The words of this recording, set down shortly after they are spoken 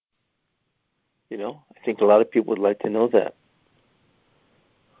I think a lot of people would like to know that.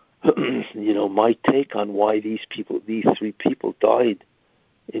 My take on why these three people died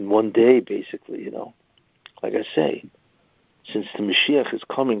in one day, basically, like I say, since the Mashiach is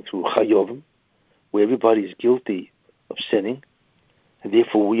coming through Chayovim, where everybody is guilty of sinning, and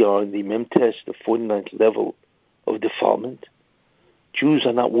therefore we are in the Memtes, the 49th level of defilement, Jews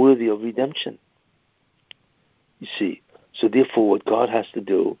are not worthy of redemption. You see, so therefore what God has to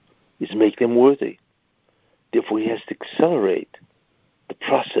do is make them worthy. Therefore he has to accelerate the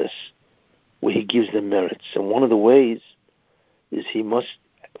process where he gives them merits. And one of the ways is he must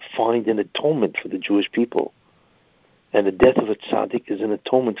find an atonement for the Jewish people. And the death of a tzaddik is an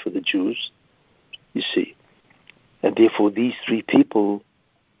atonement for the Jews, you see. And therefore these three people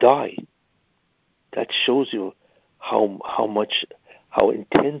die. That shows you how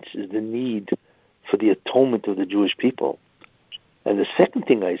intense is the need for the atonement of the Jewish people. And the second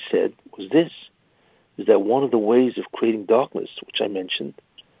thing I said was this, is that one of the ways of creating darkness, which I mentioned,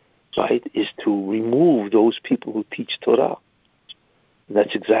 right, is to remove those people who teach Torah. And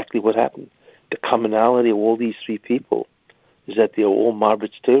that's exactly what happened. The commonality of all these three people is that they are all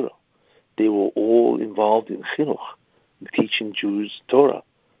Marbitz Torah. They were all involved in Chinuch, in teaching Jews Torah.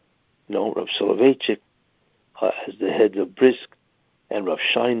 Rav Soloveitchik as the head of Brisk, and Rav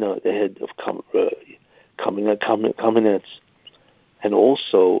Shaina, the head of Kamenetz, and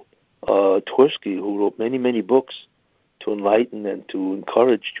also Twersky, who wrote many, many books to enlighten and to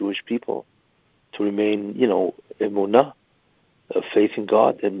encourage Jewish people to remain, emunah, faith in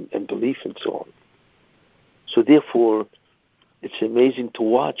God and belief and so on. So therefore, it's amazing to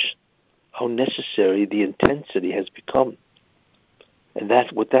watch how necessary the intensity has become. And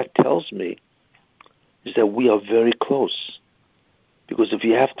what that tells me is that we are very close. Because if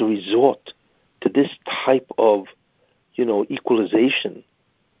you have to resort to this type of, equalization,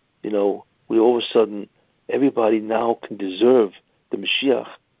 we all of a sudden, everybody now can deserve the Mashiach,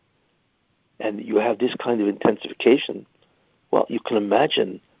 and you have this kind of intensification, well, you can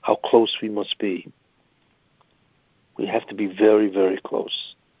imagine how close we must be. We have to be very, very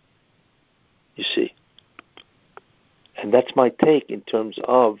close, you see. And that's my take in terms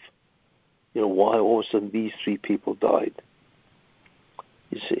of, why all of a sudden these three people died,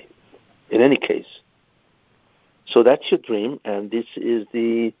 you see. In any case, so that's your dream, and this is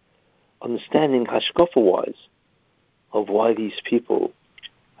the understanding hashkafa-wise of why these people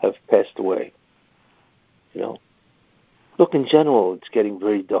have passed away. Look, in general, it's getting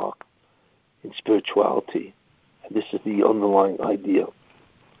very dark in spirituality, and this is the underlying idea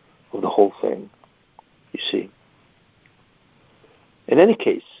of the whole thing, you see. In any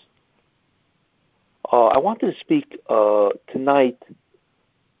case, I wanted to speak tonight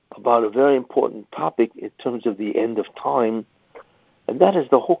about a very important topic in terms of the end of time, and that is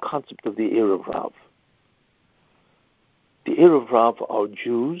the whole concept of the Erev Rav. The Erev Rav are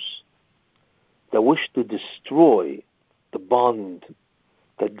Jews that wish to destroy the bond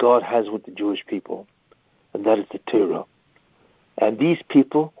that God has with the Jewish people, and that is the Torah. And these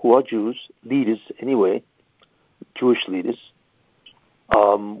people who are Jews, leaders anyway, Jewish leaders,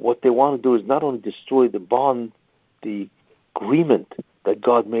 what they want to do is not only destroy the bond, the agreement that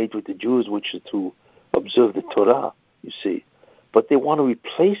God made with the Jews, which is to observe the Torah, you see, but they want to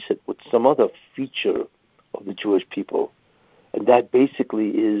replace it with some other feature of the Jewish people, and that basically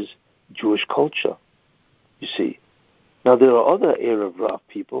is Jewish culture, you see. Now, there are other Erev Rav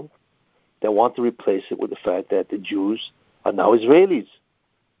people that want to replace it with the fact that the Jews are now Israelis.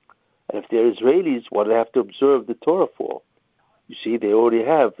 And if they're Israelis, what do they have to observe the Torah for? You see, they already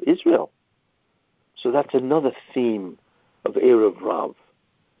have Israel. So that's another theme of Erev Rav,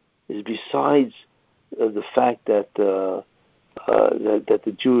 is besides the fact that that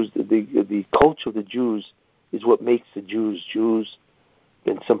the Jews, the culture of the Jews is what makes the Jews Jews,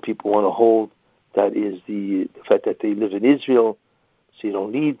 then some people want to hold that is the fact that they live in Israel, so you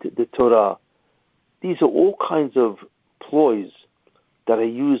don't need the Torah. These are all kinds of ploys that are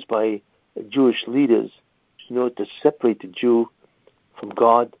used by Jewish leaders in order to separate the Jew from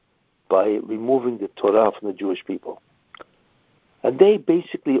God by removing the Torah from the Jewish people. And they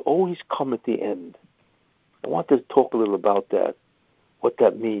basically always come at the end. I want to talk a little about that, what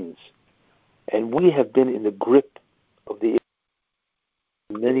that means. And we have been in the grip of the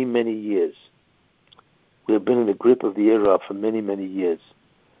for many, many years. We have been in the grip of the era for many, many years.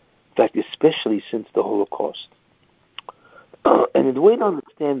 In fact, especially since the Holocaust. And the way to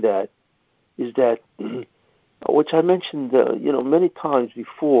understand that is that, which I mentioned, many times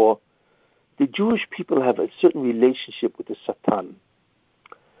before, the Jewish people have a certain relationship with the Satan.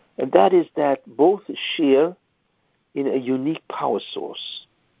 And that is that both share in a unique power source.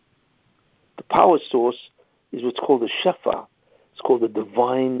 The power source is what's called a shefa. It's called the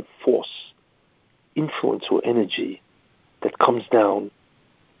divine force, influence or energy that comes down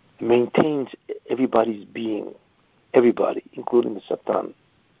and maintains everybody's being, everybody, including the Satan.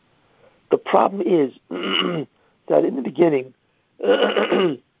 The problem is that in the beginning,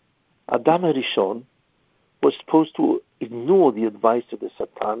 Adam HaRishon was supposed to ignore the advice of the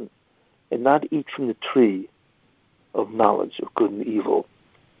Satan and not eat from the tree of knowledge of good and evil.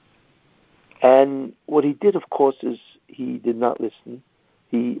 And what he did, of course, is he did not listen.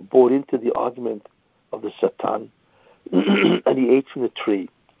 He bought into the argument of the Satan, and he ate from the tree.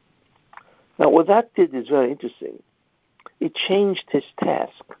 Now, what that did is very interesting. It changed his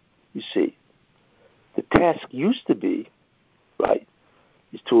task, you see. The task used to be, right,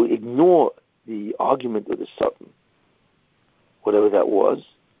 is to ignore the argument of the Satan, whatever that was.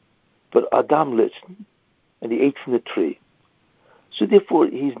 But Adam listened, and he ate from the tree. So therefore,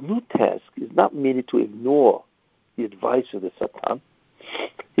 his new task is not merely to ignore the advice of the Satan.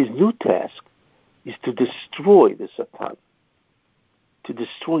 His new task is to destroy the Satan, to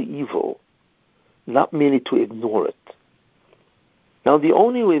destroy evil, not merely to ignore it. Now, the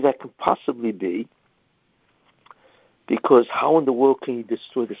only way that can possibly be, because how in the world can you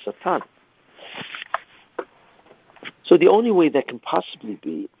destroy the Satan? So the only way that can possibly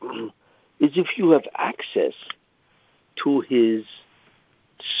be is if you have access to his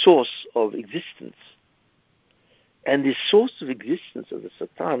source of existence. And the source of existence of the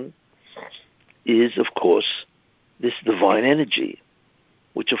Satan is, of course, this divine energy,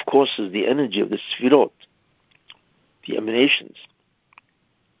 which, of course, is the energy of the Sfirot, the emanations,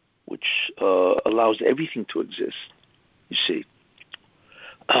 which allows everything to exist, you see.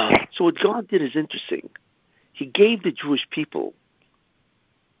 So what God did is interesting. He gave the Jewish people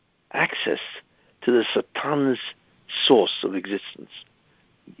access to the Satan's source of existence.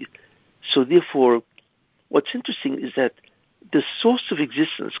 So therefore, what's interesting is that the source of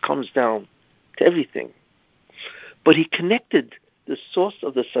existence comes down to everything. But he connected the source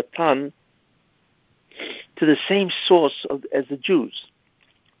of the Satan to the same source as the Jews.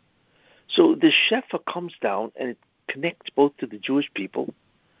 So the Shefa comes down and it connects both to the Jewish people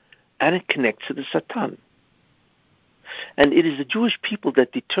and it connects to the Satan. And it is the Jewish people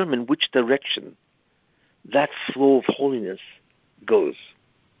that determine which direction that flow of holiness goes,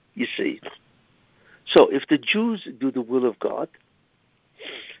 you see. So if the Jews do the will of God,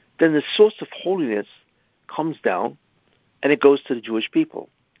 then the source of holiness comes down and it goes to the Jewish people.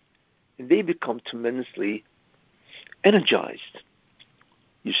 And they become tremendously energized,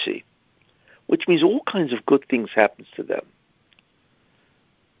 you see, which means all kinds of good things happens to them.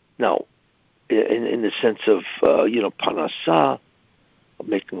 Now, in the sense of, parnasah, of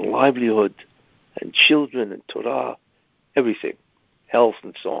making a livelihood, and children, and Torah, everything, health,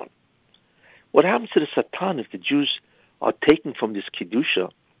 and so on. What happens to the Satan if the Jews are taken from this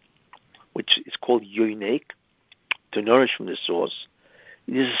Kedusha, which is called yoinek, to nourish from the source,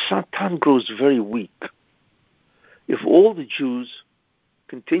 the Satan grows very weak. If all the Jews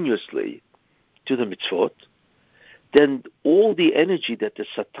continuously do the mitzvot, then all the energy that the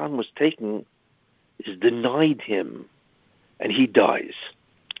Satan was taking is denied him, and he dies,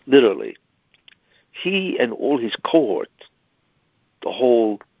 literally. He and all his cohort, the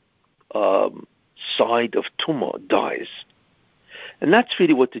whole side of Tumah, dies. And that's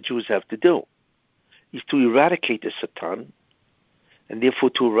really what the Jews have to do, is to eradicate the Satan, and therefore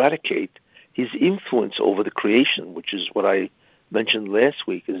to eradicate his influence over the creation, which is what I mentioned last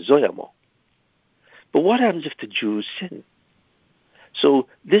week, is Zoyamo. But what happens if the Jews sin? So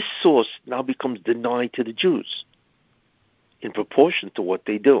this source now becomes denied to the Jews in proportion to what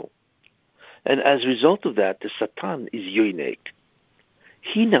they do. And as a result of that, the Satan is yoinek.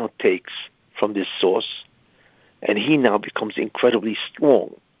 He now takes from this source, and he now becomes incredibly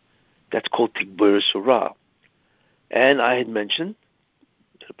strong. That's called Tigborer Surah. And I had mentioned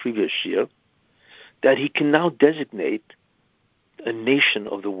the previous year that he can now designate a nation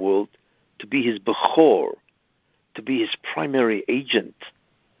of the world to be his Bechor, to be his primary agent,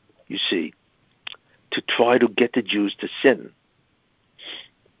 you see, to try to get the Jews to sin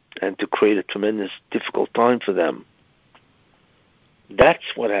and to create a tremendous difficult time for them. That's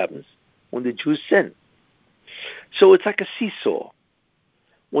what happens when the Jews sin. So it's like a seesaw.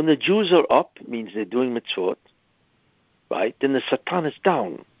 When the Jews are up, it means they're doing mitzvot, right? Then the Satan is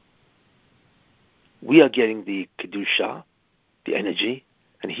down. We are getting the Kedusha, the energy,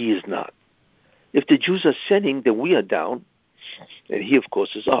 and he is not. If the Jews are sinning, then we are down, and he, of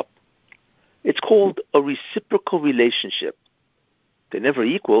course, is up. It's called a reciprocal relationship. They're never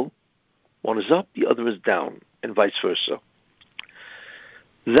equal. One is up, the other is down, and vice versa.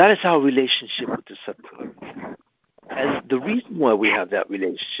 That is our relationship with the Satan. And the reason why we have that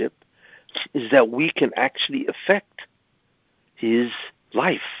relationship is that we can actually affect his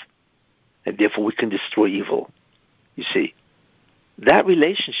life, and therefore we can destroy evil. You see, that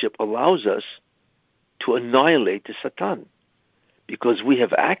relationship allows us to annihilate the Satan because we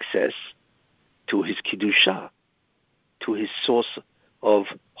have access to his Kedusha, to his source of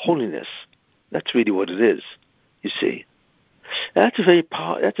holiness. That's really what it is, you see. That's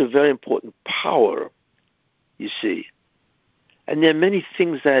a very important power, you see. And there are many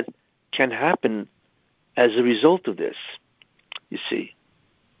things that can happen as a result of this, you see.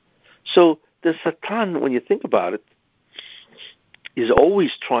 So the Satan, when you think about it, is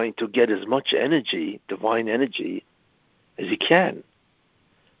always trying to get as much energy, divine energy, as he can.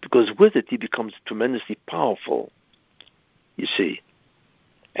 Because with it, he becomes tremendously powerful, you see.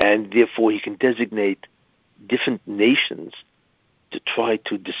 And therefore, he can designate different nations to try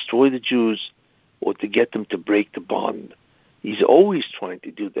to destroy the Jews or to get them to break the bond. He's always trying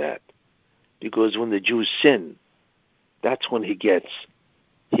to do that. Because when the Jews sin, that's when he gets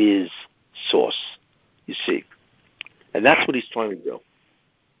his source, you see. And that's what he's trying to do.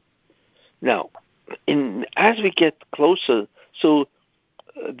 Now, as we get closer, so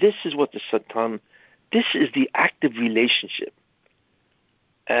this is what the Satan, this is the active relationship.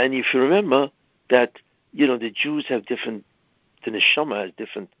 And if you remember that, the Jews have the Neshama has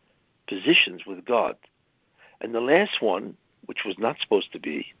different positions with God. And the last one, which was not supposed to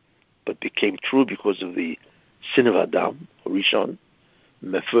be, but became true because of the sin of Adam, Rishon,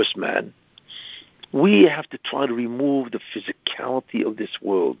 the first man, we have to try to remove the physicality of this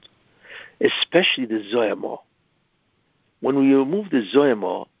world, especially the Zoyama. When we remove the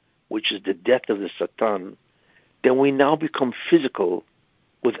Zoyama, which is the death of the Satan, then we now become physical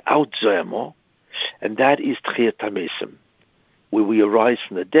without Zoyama, and that is Tchiyat HaMesim, where we arise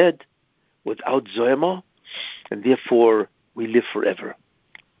from the dead without Zoyama, and therefore we live forever.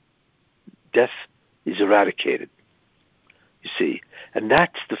 Death is eradicated, you see. And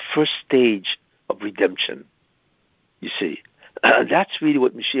that's the first stage of redemption, you see. That's really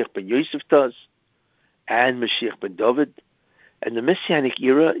what Mashiach ben Yosef does, and Mashiach ben David. And the Messianic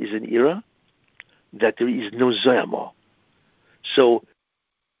era is an era that there is no Zoyama. So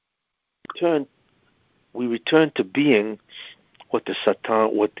we return to being what the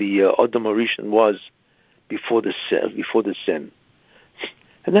Satan, what the Adam HaRishon was before the sin.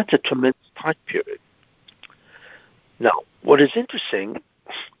 And that's a tremendous time period. Now, what is interesting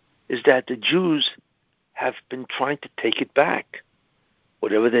is that the Jews have been trying to take it back,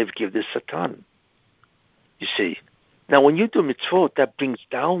 whatever they've given the Satan. You see. Now, when you do mitzvot, that brings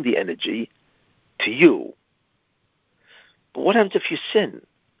down the energy to you. But what happens if you sin?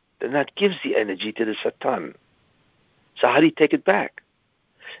 Then that gives the energy to the Satan. So how do you take it back?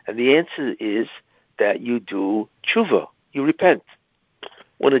 And the answer is that you do tshuva. You repent.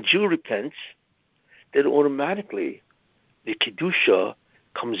 When a Jew repents, then automatically the Kedusha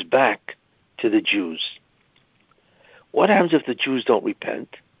comes back to the Jews. What happens if the Jews don't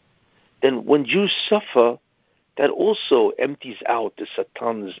repent? Then when Jews suffer, that also empties out the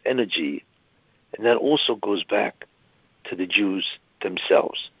Satan's energy, and that also goes back to the Jews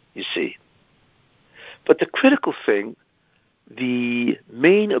themselves, you see. But the critical thing, the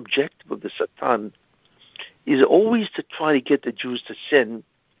main objective of the Satan, is always to try to get the Jews to sin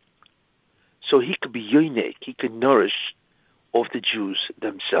so he could be yonik, he could nourish of the Jews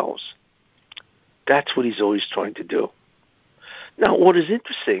themselves. That's what he's always trying to do. Now, what is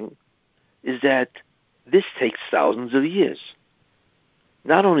interesting is that this takes thousands of years.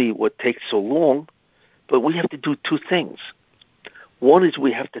 Not only what takes so long, but we have to do two things. One is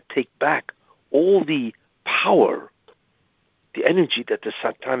we have to take back all the power, the energy that the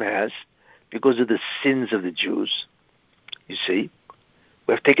Satan has because of the sins of the Jews. You see?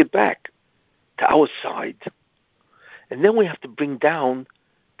 We have to take it back to our side. And then we have to bring down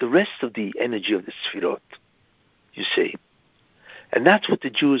the rest of the energy of the Sfirot. You see? And that's what the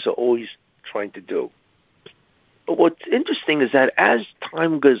Jews are always trying to do. But what's interesting is that as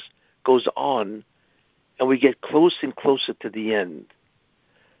time goes on and we get closer and closer to the end,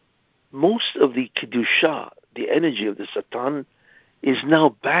 most of the Kedusha, the energy of the Satan, is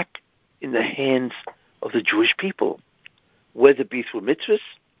now back in the hands of the Jewish people, whether it be through mitzvahs,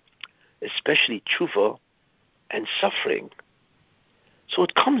 especially tshuva, and suffering. So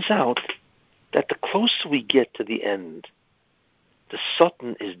it comes out that the closer we get to the end, the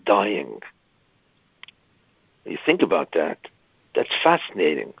Satan is dying. When you think about that, that's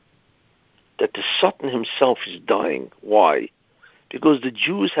fascinating. That the Satan himself is dying. Why? Because the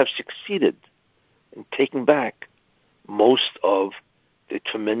Jews have succeeded in taking back most of the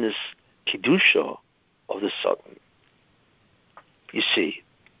tremendous Kedusha of the Satan. You see.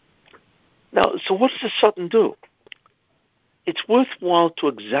 Now, so what does the Satan do? It's worthwhile to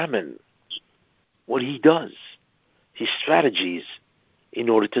examine what he does, his strategies in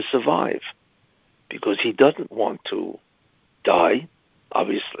order to survive, because he doesn't want to die,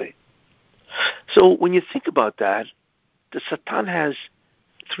 obviously. So when you think about that, the Satan has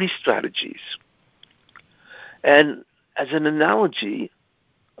three strategies. And as an analogy,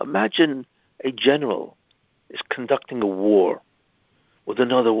 imagine a general is conducting a war with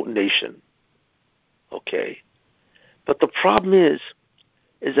another nation. Okay? But the problem is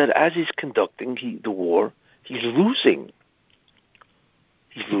that as he's conducting the war, he's losing.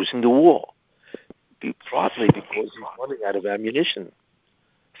 He's losing the war. Partly because he's running out of ammunition,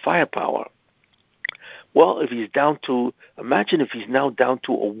 firepower. Well, imagine if he's now down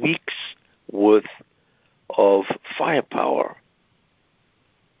to a week's worth of firepower.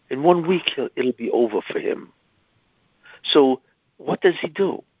 In 1 week, it'll be over for him. So what does he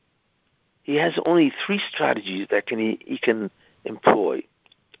do? He has only three strategies that he can employ.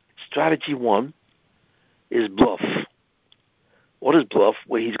 Strategy one is bluff. What is bluff?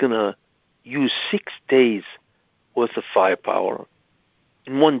 Where he's going to use 6 days worth of firepower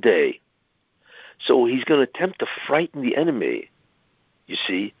in 1 day. So he's going to attempt to frighten the enemy, you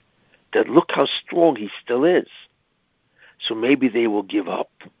see, that look how strong he still is. So maybe they will give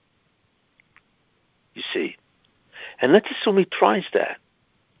up, you see. And let's assume he tries that.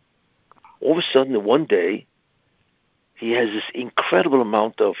 All of a sudden, in 1 day, he has this incredible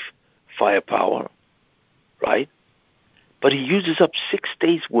amount of firepower, right? But he uses up 6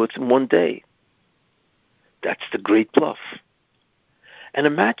 days' worth in 1 day. That's the great bluff. And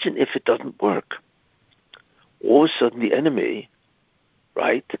imagine if it doesn't work. All of a sudden, the enemy,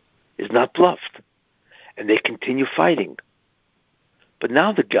 right, is not bluffed. And they continue fighting. But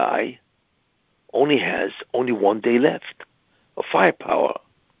now the guy has 1 day left of firepower.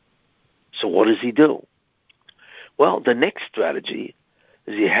 So what does he do? Well, the next strategy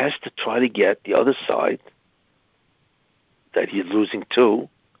is he has to try to get the other side that he's losing to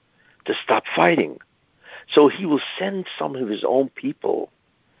stop fighting. So he will send some of his own people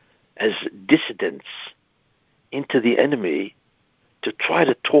as dissidents into the enemy to try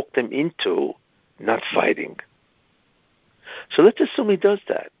to talk them into not fighting. So let's assume he does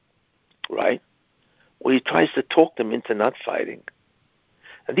that, right? Where he tries to talk them into not fighting.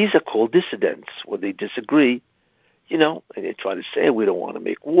 And these are called dissidents, where they disagree, and they try to say, we don't want to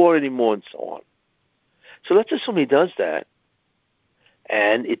make war anymore, and so on. So let's assume he does that,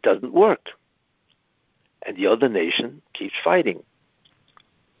 and it doesn't work. And the other nation keeps fighting.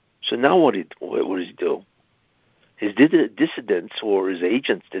 So now what does he do? His dissidents or his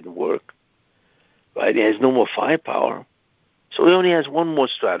agents didn't work, right? He has no more firepower. So he only has one more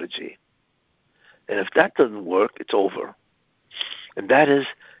strategy. And if that doesn't work, it's over. And that is,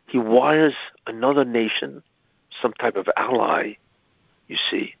 he wires another nation, some type of ally, you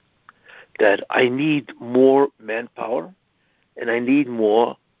see, that I need more manpower and I need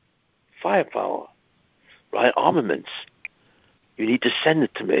more firepower, right? Armaments. You need to send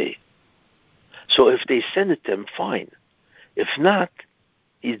it to me. So if they send it to him, fine. If not,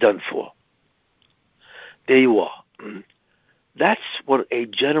 he's done for. There you are. That's what a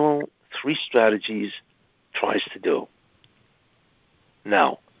general 3 strategies tries to do.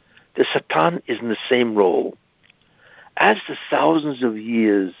 Now, the Satan is in the same role. As the thousands of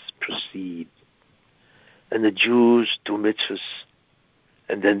years proceed, and the Jews do mitzvahs,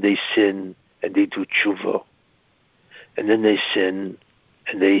 and then they sin, and they do tshuva, and then they sin,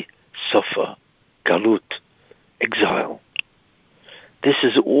 and they suffer galut, exile. This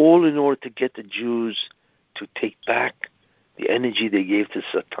is all in order to get the Jews to take back the energy they gave to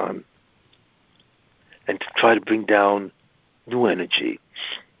Satan and to try to bring down new energy.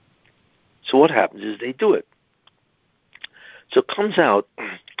 So what happens is they do it. So it comes out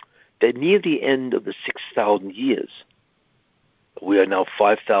that near the end of the 6,000 years, we are now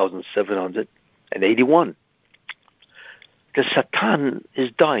 5,781, the Satan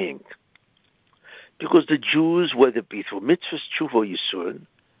is dying. Because the Jews, whether it be through mitzvahs, tshuva, or yisurin,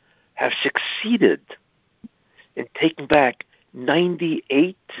 have succeeded in taking back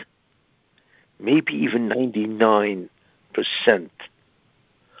 98, maybe even 99%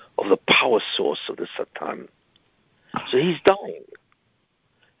 of the power source of the Satan. So he's dying.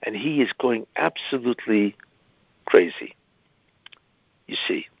 And he is going absolutely crazy, you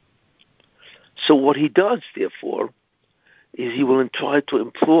see. So what he does, therefore, is he will try to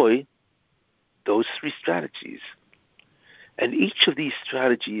employ those 3 strategies. And each of these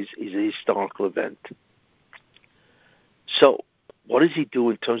strategies is a historical event. So What does he do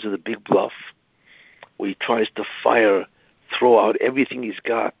in terms of the big bluff, where he tries to throw out everything he's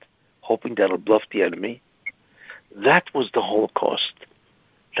got, hoping that'll bluff the enemy? That was the Holocaust.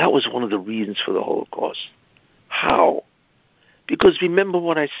 That was one of the reasons for the Holocaust. How? Because remember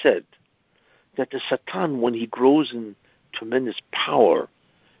what I said, that the Satan, when he grows in tremendous power,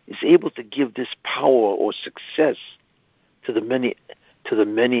 is able to give this power or success to the many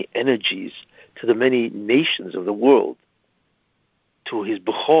energies, to the many nations of the world, to his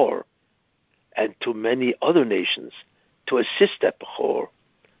Bechor, and to many other nations, to assist that Bechor,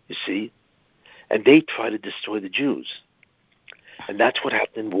 you see, and they try to destroy the Jews. And that's what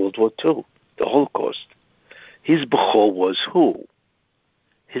happened in World War II, the Holocaust. His Bechor was who?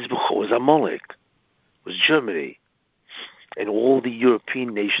 His Bechor was Amalek, was Germany, and all the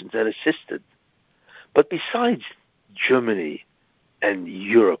European nations that assisted. But besides Germany and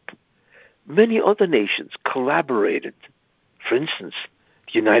Europe, many other nations collaborated. For instance,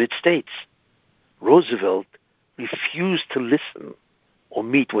 the United States. Roosevelt refused to listen or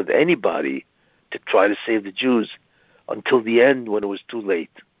meet with anybody to try to save the Jews until the end, when it was too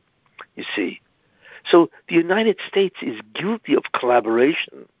late. You see. So the United States is guilty of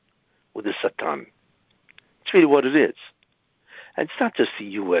collaboration with the Satan. It's really what it is. And it's not just the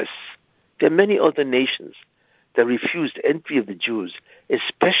U.S. There are many other nations that refused entry of the Jews,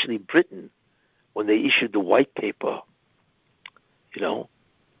 especially Britain, when they issued the white paper. You know,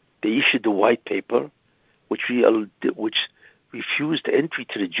 they issued the white paper, which refused entry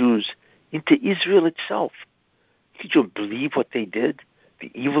to the Jews into Israel itself. Could you believe what they did?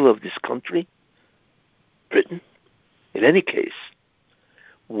 The evil of this country? Britain? In any case,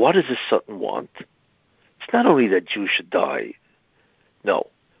 what does the Satan want? It's not only that Jews should die. No.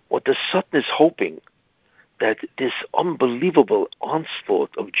 What the Satan is hoping, that this unbelievable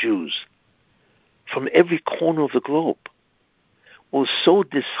onslaught of Jews from every corner of the globe will so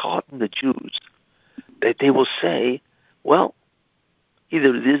dishearten the Jews that they will say, well,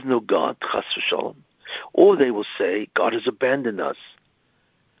 either there is no God, chas v'shalom, or they will say, God has abandoned us.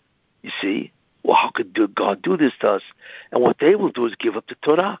 You see? Well, how could God do this to us? And what they will do is give up the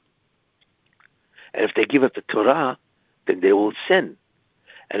Torah. And if they give up the Torah, then they will sin.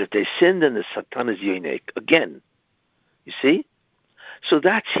 And if they sin, then the Satan is yonek again. You see? So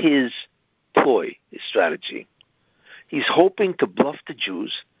that's his ploy, his strategy. He's hoping to bluff the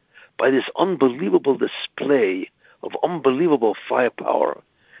Jews by this unbelievable display of unbelievable firepower,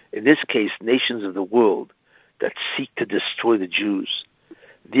 in this case, nations of the world that seek to destroy the Jews,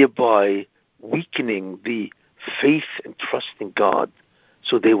 thereby weakening the faith and trust in God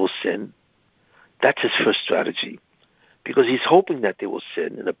so they will sin. That's his first strategy, because he's hoping that they will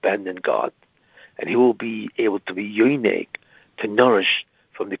sin and abandon God, and he will be able to be yonek, to nourish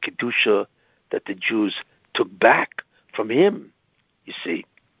from the Kedusha that the Jews took back from him, you see.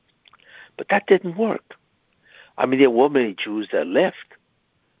 But that didn't work. I mean, there were many Jews that left,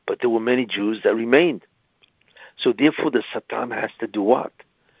 but there were many Jews that remained. So therefore the Satan has to do what?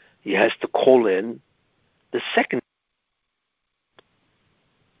 He has to call in the second.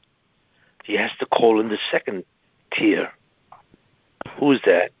 He has to call in the second tier. Who is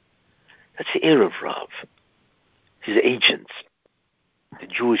that? That's the Erev Rav. His agents, the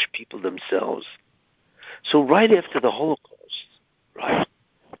Jewish people themselves. So right after the Holocaust,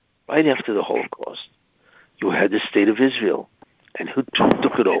 right after the Holocaust, you had the state of Israel, and who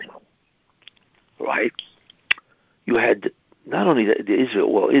took it over, right? You had not only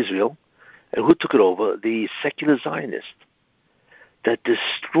Israel, and who took it over? The secular Zionists that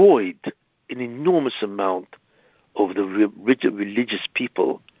destroyed an enormous amount of the religious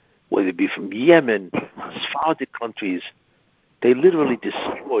people, whether it be from Yemen, Sephardic countries. They literally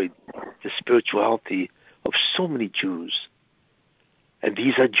destroyed the spirituality of so many Jews. And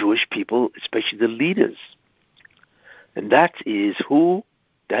these are Jewish people, especially the leaders. And that is who?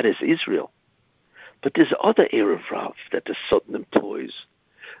 That is Israel. But there's other Erev Rav that the Satan employs.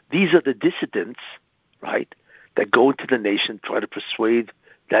 These are the dissidents, right, that go into the nation, try to persuade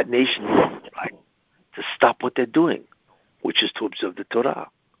that nation, right, to stop what they're doing, which is to observe the Torah.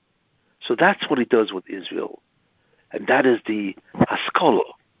 So that's what he does with Israel. And that is the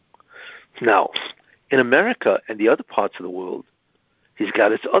Haskalah. Now, in America and the other parts of the world, he's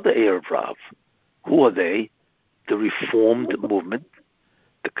got his other Erev Rav. Who are they? The Reformed movement,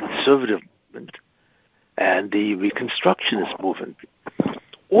 the Conservative movement, and the Reconstructionist movement.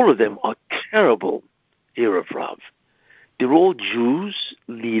 All of them are terrible Erev Rav. They're all Jews,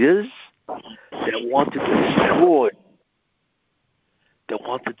 leaders, that want to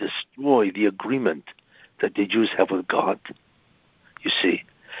destroy the agreement that the Jews have with God, you see.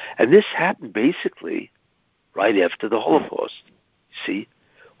 And this happened basically right after the Holocaust. See,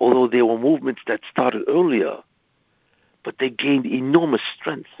 although there were movements that started earlier, but they gained enormous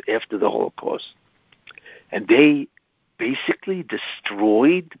strength after the Holocaust. And they basically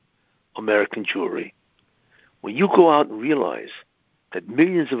destroyed American Jewry. When you go out and realize that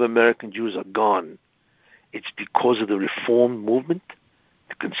millions of American Jews are gone, it's because of the Reform movement,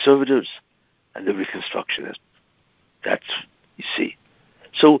 the conservatives, and the Reconstructionists. That's, you see.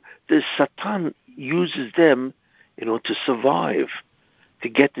 So the Satan uses them, to survive, to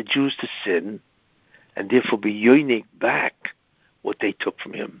get the Jews to sin, and therefore be yearning back what they took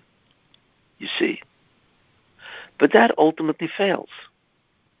from him. You see. But that ultimately fails.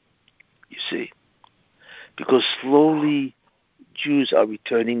 You see. Because slowly Jews are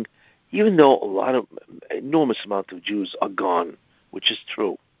returning, even though enormous amount of Jews are gone, which is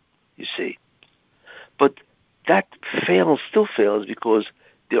true, you see. But that still fails, because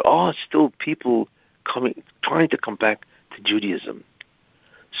there are still people trying to come back to Judaism.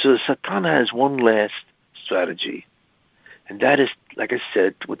 So Satan has one last strategy, and that is, like I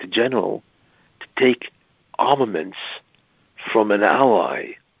said, with the general, to take armaments from an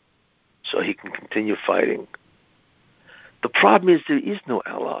ally so he can continue fighting. The problem is there is no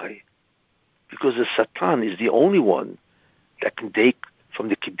ally, because the Satan is the only one that can take from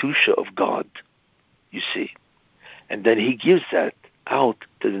the Kedusha of God, you see. And then he gives that out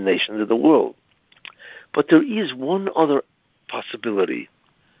to the nations of the world. But there is one other possibility,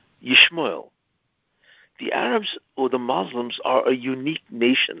 Yishmael. The Arabs or the Muslims are a unique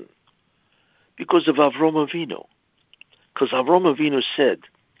nation because of Avram Avinu. Because Avram Avinu said,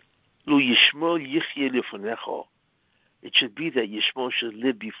 Lu Yishmael Yichye Lefonecha. It should be that Yishmael should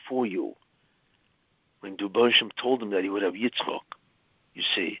live before you. When Dubanshim told him that he would have Yitzchak, you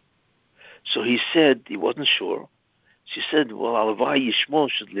see. So he said, he wasn't sure. She said, well, Alavai Yishmael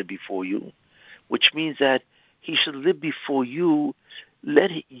should live before you, which means that he should live before you.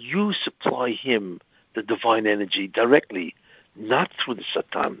 Let you supply him the divine energy directly, not through the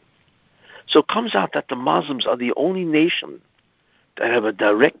Satan. So it comes out that the Muslims are the only nation that have a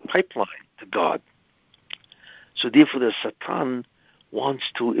direct pipeline to God. So therefore the Satan wants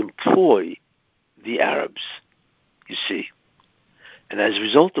to employ the Arabs, you see. And as a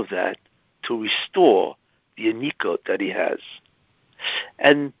result of that, to restore the anikot that he has.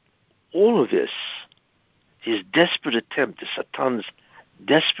 And all of this, his desperate attempt, the Satan's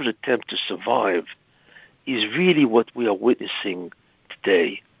desperate attempt to survive, is really what we are witnessing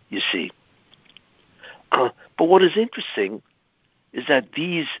today, you see. But what is interesting is that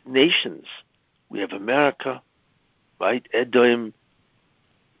these nations, we have America, right, Edom,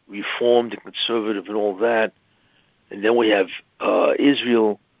 Reformed and conservative and all that, and then we have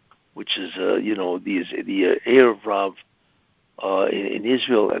Israel, which is, the heir of Rav in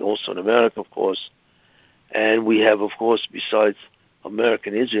Israel and also in America, of course. And we have, of course, besides America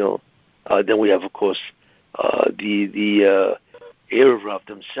and Israel, then we have, of course, the heir of Rav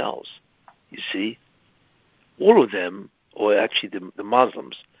themselves, you see. All of them, or actually the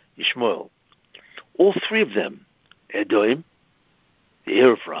Muslims, Yishmael, all three of them, Edom, the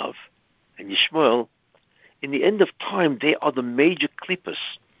heir of Rav, and Yishmael, in the end of time, they are the major klippos.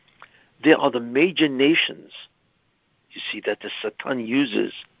 They are the major nations, you see, that the Satan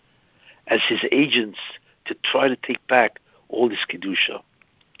uses as his agents to try to take back all this Kedusha.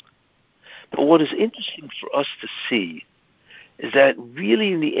 But what is interesting for us to see is that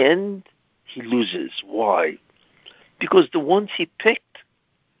really in the end, he loses. Why? Because the ones he picked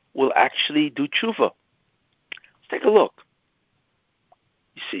will actually do tshuva. Let's take a look.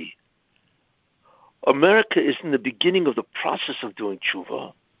 You see, America is in the beginning of the process of doing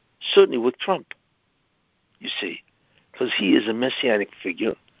tshuva, certainly with Trump, you see, because he is a messianic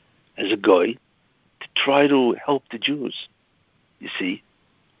figure, as a guy, to try to help the Jews, you see.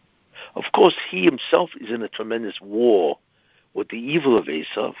 Of course, he himself is in a tremendous war with the evil of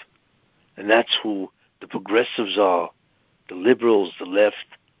Esav, and that's who the progressives are, the liberals, the left,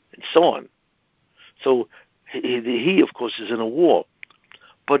 and so on. So he of course, is in a war.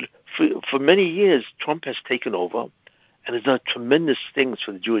 But for many years, Trump has taken over and has done tremendous things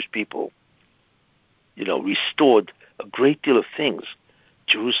for the Jewish people. Restored a great deal of things.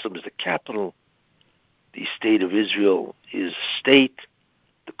 Jerusalem is the capital. The state of Israel is state.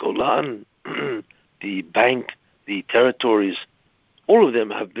 The Golan, the bank, the territories, all of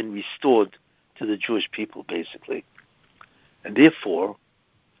them have been restored to the Jewish people, basically. And therefore,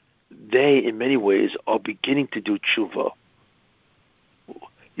 they, in many ways, are beginning to do tshuva.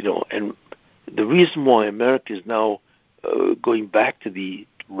 And the reason why America is now going back to the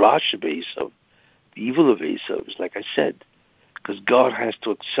Rash of Esav, the evil of Esav, is, like I said, because God has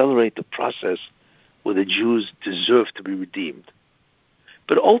to accelerate the process where the Jews deserve to be redeemed.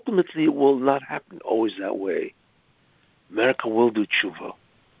 But ultimately, it will not happen always that way. America will do tshuva.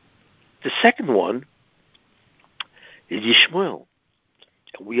 The second one is Yishmael.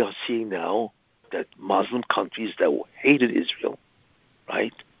 And we are seeing now that Muslim countries that hated Israel,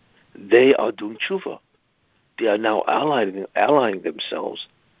 right, they are doing tshuva. They are now allying themselves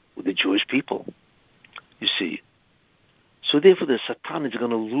with the Jewish people, you see. So therefore the Satan is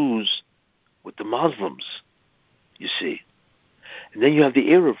going to lose with the Muslims, you see. And then you have the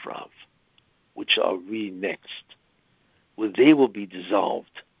Erev Rav, which are next, where they will be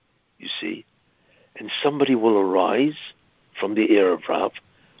dissolved, you see. And somebody will arise from the Erev Rav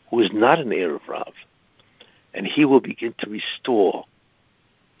who is not an Erev Rav, and he will begin to restore,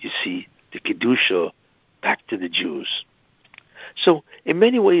 you see, the Kedusha back to the Jews. So in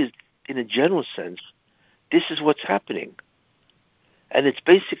many ways, in a general sense, this is what's happening. And it's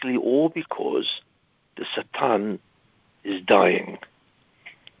basically all because the Satan is dying.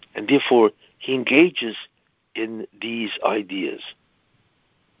 And therefore, he engages in these ideas,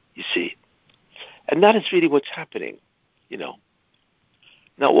 you see. And that is really what's happening, you know.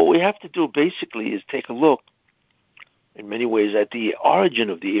 Now, what we have to do basically is take a look, in many ways, at the origin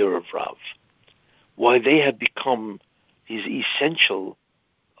of the Erev Rav, why they have become these essential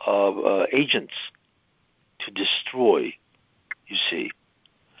agents to destroy, you see.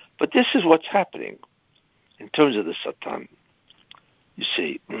 But this is what's happening in terms of the Satan, you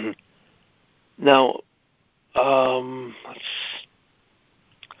see. Now,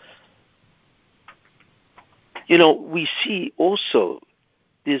 we see also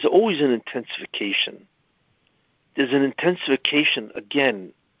there's always an intensification. There's an intensification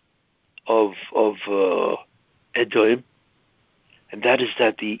again of Edom, and that is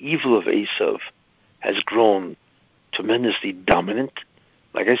that the evil of Esav has grown tremendously dominant.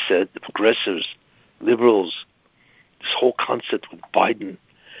 Like I said, the progressives, liberals, this whole concept with Biden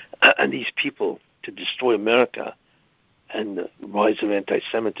and these people to destroy America and the rise of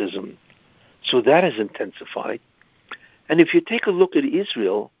anti-Semitism. So that has intensified. And if you take a look at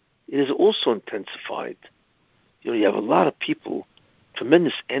Israel, it has also intensified. You have a lot of people,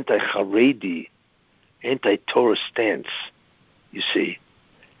 tremendous anti-Haredi, anti-Torah stance, you see.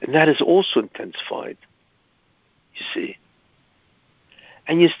 And that has also intensified, you see.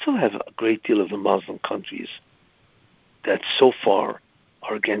 And you still have a great deal of the Muslim countries that so far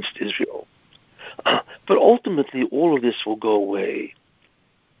are against Israel. But ultimately, all of this will go away.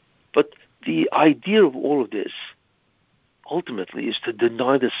 But the idea of all of this, ultimately, is to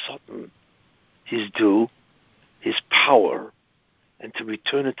deny the Satan his due, his power, and to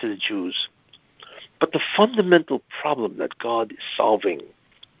return it to the Jews. But the fundamental problem that God is solving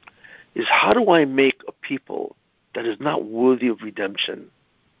is, how do I make a people that is not worthy of redemption?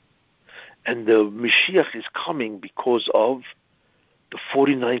 And the Mashiach is coming because of the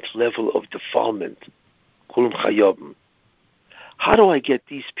 49th level of defilement, Kulam Chayabim. How do I get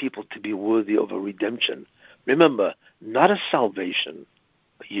these people to be worthy of a redemption? Remember, not a salvation,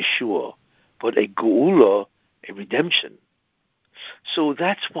 a Yeshua, but a Geula, a redemption. So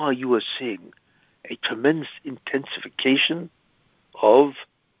that's why you are seeing a tremendous intensification of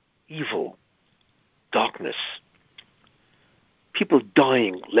evil, darkness, people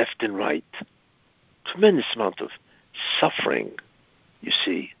dying left and right, tremendous amount of suffering, you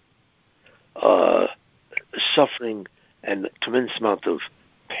see, suffering and tremendous amount of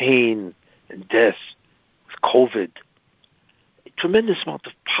pain and death with COVID, a tremendous amount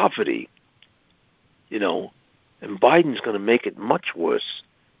of poverty, and Biden's going to make it much worse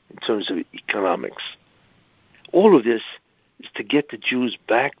in terms of economics. All of this is to get the Jews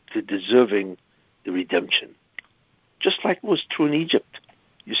back to deserving the redemption, just like it was true in Egypt,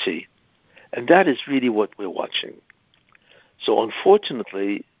 you see. And that is really what we're watching. So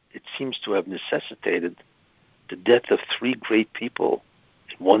unfortunately, it seems to have necessitated the death of 3 great people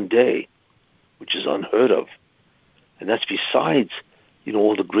in one day, which is unheard of. And that's besides,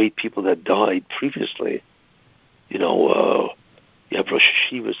 all the great people that died previously. You have Rosh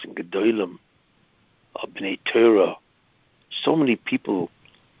Hashivas and Gedolim, Bnei Torah. So many people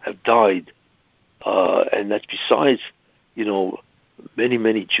have died, and that's besides, many,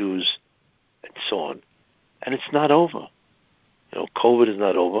 many Jews and so on. And it's not over. COVID is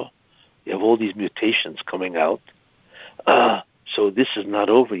not over. You have all these mutations coming out. So this is not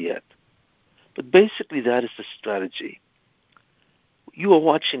over yet. But basically that is the strategy. You are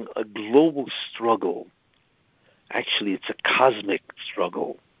watching a global struggle. Actually, it's a cosmic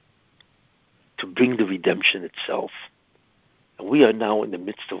struggle to bring the redemption itself. And we are now in the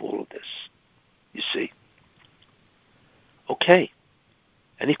midst of all of this, you see. Okay.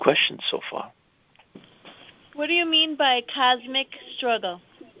 Any questions so far? What do you mean by cosmic struggle?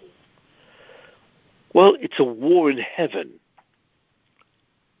 Well, it's a war in heaven.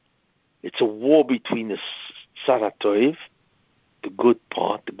 It's a war between the Saratoiv, the good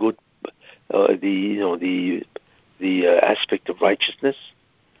part, the good, the aspect of righteousness,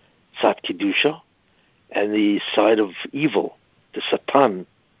 Sat Kedusha, and the side of evil, the Satan,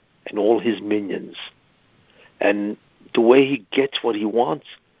 and all his minions. And the way he gets what he wants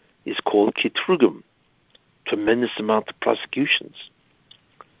is called Kitrugim, tremendous amount of prosecutions.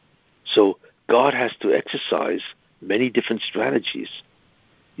 So God has to exercise many different strategies.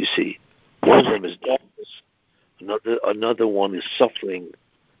 You see, one of them is darkness. Another one is suffering.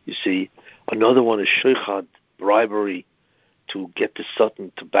 You see, another one is sheikhad, bribery, to get the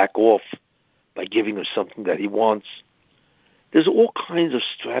Satan to back off by giving him something that he wants. There's all kinds of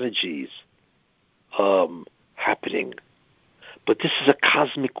strategies happening. But this is a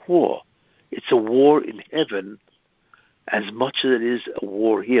cosmic war. It's a war in heaven as much as it is a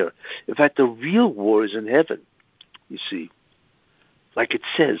war here. In fact, the real war is in heaven, you see. Like it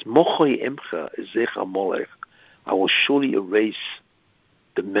says, Mochoi Emcha Ezech Amalek, I will surely erase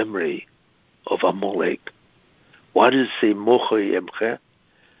the memory of Amalek. Why does it say Mochoi Emcha?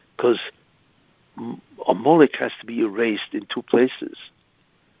 Because Amalek has to be erased in two places.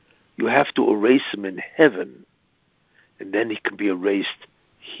 You have to erase him in heaven, and then he can be erased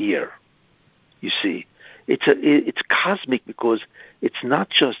here. You see, it's cosmic because it's not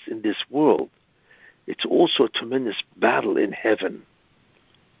just in this world. It's also a tremendous battle in heaven.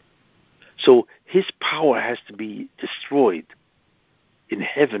 So his power has to be destroyed in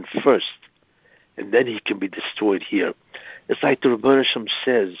heaven first, and then he can be destroyed here. It's like the Rebbeinu Shem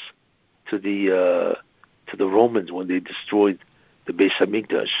says to the Romans when they destroyed the Beis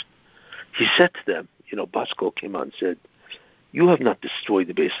Hamikdash. He said to them, Basko came out and said, "You have not destroyed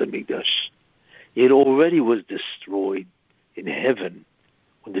the Beis Hamikdash. It already was destroyed in heaven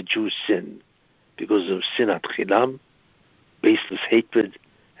when the Jews sinned because of sinat chilam, baseless hatred,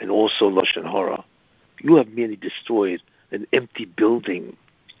 and also lashon hara. You have merely destroyed an empty building."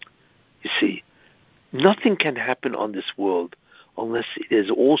 You see, nothing can happen on this world unless it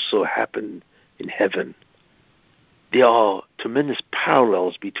has also happened in heaven. There are tremendous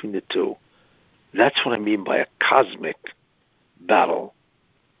parallels between the two. That's what I mean by a cosmic battle.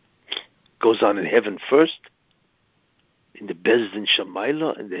 Goes on in heaven first, in the Bezdin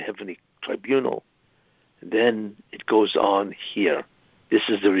Shamayla, in the heavenly tribunal, and then it goes on here. This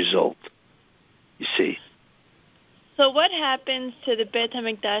is the result, you see. So what happens to the Beit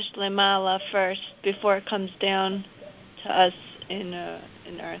HaMikdash Lemala first before it comes down to us in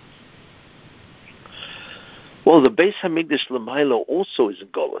earth? Well, the Beis HaMikdash Lemala also is in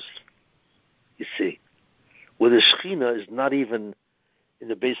Golus, you see, where the Shekhinah is not even in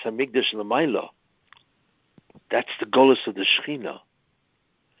the Beis HaMikdash Lemala. That's the Golus of the Shekhinah.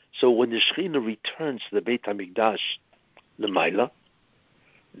 So when the Shekhinah returns to the Beit HaMikdash Lemala,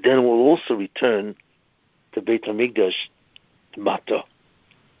 then it will also return to Beit HaMikdash Mata.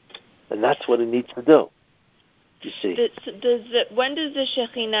 And that's what it needs to do, you see. When does the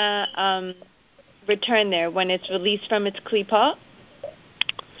Shekhinah return there? When it's released from its klipa?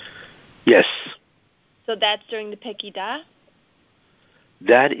 Yes. So that's during the Pekidah?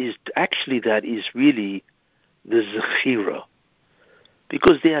 That is really the Zechira.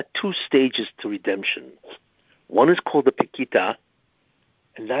 Because there are two stages to redemption. One is called the Pekidah,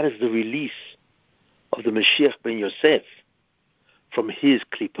 and that is the release of the Mashiach ben Yosef from his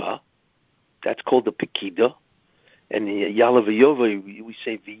klipa. That's called the Pekidah. And in Yalav V'Yova we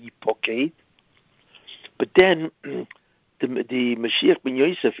say V'Yipoked. But then the Mashiach ben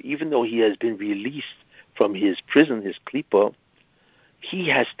Yosef, even though he has been released from his prison, his klipa, he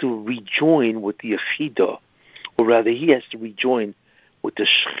has to rejoin with the Yechidah, or rather he has to rejoin with the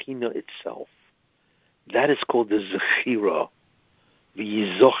Shekhinah itself. That is called the Zechira,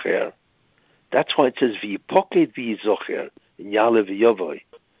 V'Yizocher. That's why it says V'Yipoked V'Yizocher in Yalav V'Yova,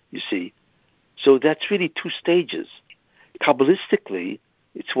 you see. So that's really two stages. Kabbalistically,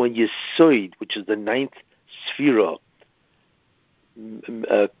 it's when Yesoid, which is the ninth Sphira,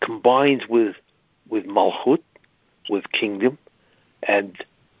 combines with Malchut, with kingdom, and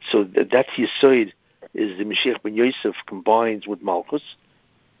so that's Yesoid, is the Mashiach ben Yosef combines with Malchus,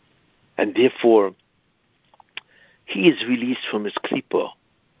 and therefore he is released from his klipa.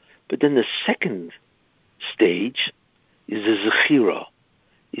 But then the second stage is the Zechira,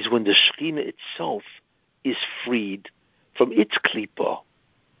 is when the Shekhinah itself is freed from its klipa,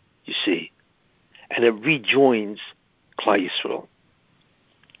 you see, and it rejoins Klal Yisrael.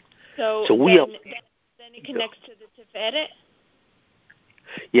 So then it connects to the Tiferet?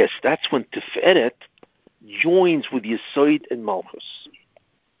 Yes, that's when Tiferet joins with Yesoid and Malchus.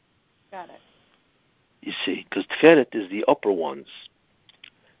 Got it. You see, because Tiferet is the upper ones,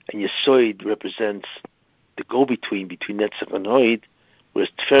 and Yesoid represents the go-between between Netzach and Hod,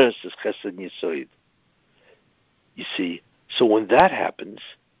 whereas Tiferet is Chesed and Yesoid. You see, so when that happens,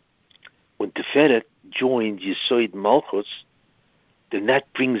 when Tiferet joins Yesoid Malchus, then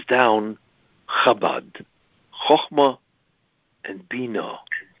that brings down Chabad, Chochmah and Bina,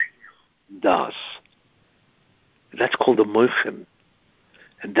 Das. That's called a Moichen.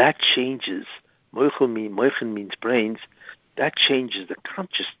 And that changes, Moichen means brains, that changes the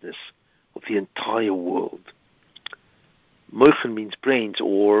consciousness of the entire world. Moichen means brains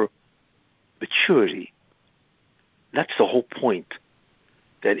or maturity. That's the whole point,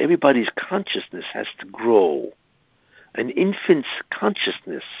 that everybody's consciousness has to grow. An infant's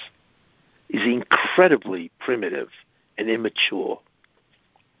consciousness is incredibly primitive and immature.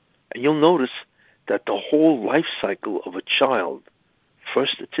 And you'll notice that the whole life cycle of a child,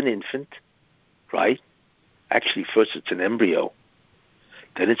 first it's an infant, right? Actually, first it's an embryo,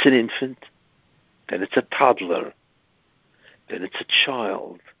 then it's an infant, then it's a toddler, then it's a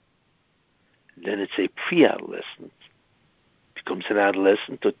child, then it's a pre-adolescent, becomes an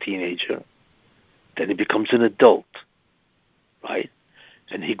adolescent or teenager, then he becomes an adult, right?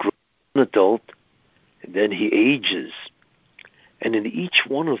 And he grows an adult, and then he ages. And in each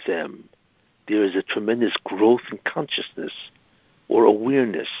one of them, there is a tremendous growth in consciousness or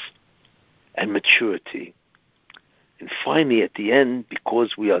awareness and maturity. And finally, at the end,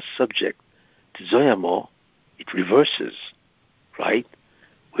 because we are subject to Zoyama, it reverses, right?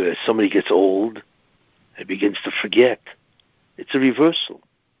 Where somebody gets old and begins to forget. It's a reversal.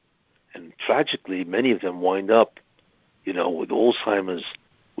 And tragically, many of them wind up, with Alzheimer's,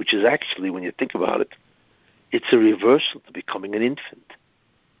 which is actually, when you think about it, it's a reversal to becoming an infant.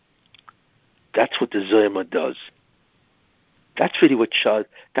 That's what the Zoyama does. That's really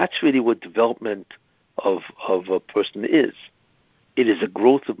what development of a person is. It is a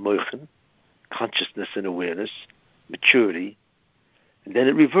growth of moichen, consciousness and awareness, maturity, and then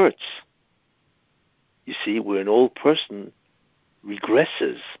it reverts. You see, where an old person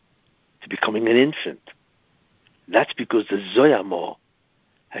regresses to becoming an infant. That's because the Zoyama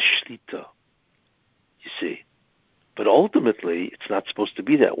has shlita, you see. But ultimately, it's not supposed to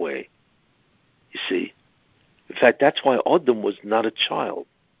be that way, you see. In fact, that's why Adam was not a child.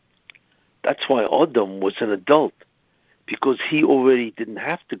 That's why Adam was an adult, because he already didn't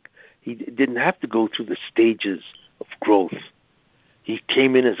have to go through the stages of growth. He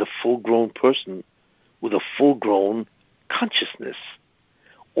came in as a full-grown person with a full-grown consciousness.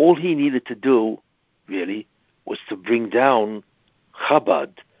 All he needed to do, really, was to bring down Chabad,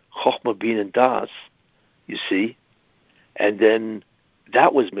 Chochmah, Bin, and Das, you see, and then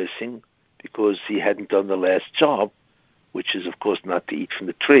that was missing because he hadn't done the last job, which is, of course, not to eat from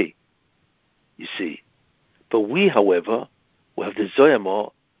the tree, you see. But we, however, who have the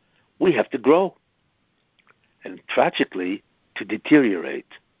Zoyama, we have to grow, and tragically, to deteriorate,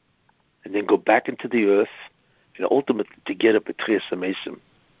 and then go back into the earth, and ultimately to get up at Tchias HaMesim.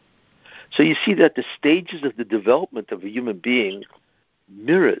 So you see that the stages of the development of a human being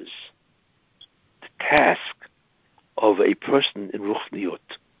mirrors the task of a person in Ruchniut,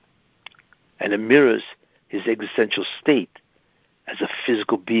 and it mirrors his existential state as a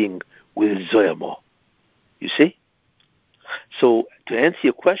physical being with Zoyama. You see? So to answer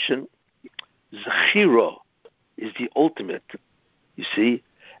your question, Zechira is the ultimate, you see,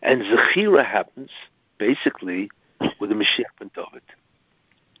 and Zechira happens basically with the Mashiach ben David.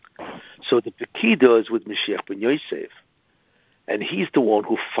 So the Pekida is with Mashiach ben Yosef, and he's the one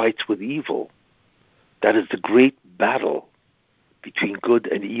who fights with evil. That is the great battle between good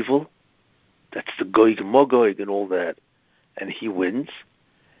and evil. That's the Goig and Magog and all that, and he wins.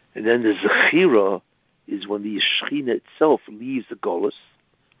 And then the Zechira is when the Shechina itself leaves the Golus,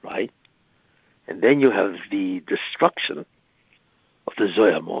 right? And then you have the destruction of the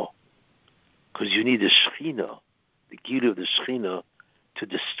Zoyama, because you need the Shechina, the Gila of the Shechina, to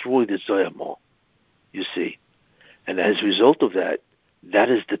destroy the Zoyama, you see. And as a result of that, that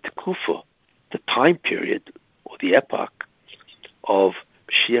is the Tekufa, the time period, or the epoch of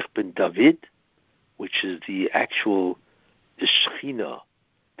Mashiach ben David, which is the Shechina.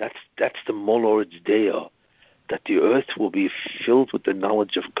 That's the Molorid's Dea, that the earth will be filled with the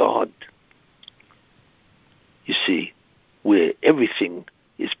knowledge of God. You see, where everything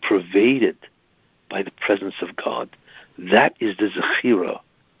is pervaded by the presence of God. That is the Zechira,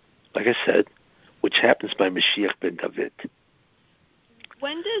 like I said, which happens by Mashiach ben David.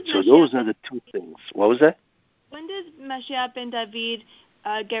 So those are the two things. What was that? When does Mashiach ben David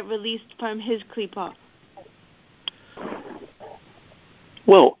get released from his klipa?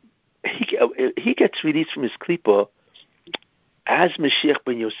 Well, he gets released from his klipa as Mashiach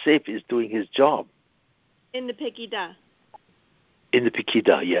ben Yosef is doing his job. In the Pekida. In the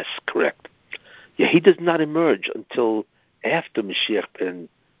Pekida, yes, correct. Yeah, he does not emerge until after Mashiach ben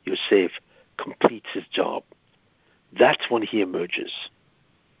Yosef completes his job. That's when he emerges.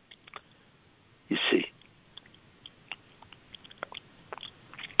 You see.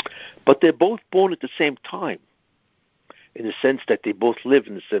 But they're both born at the same time, in the sense that they both live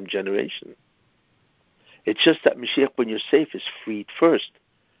in the same generation. It's just that Mashiach ben Yosef is freed first,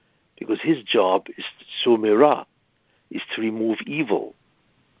 because his job is Sumira, is to remove evil.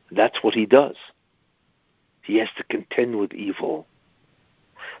 That's what he does. He has to contend with evil.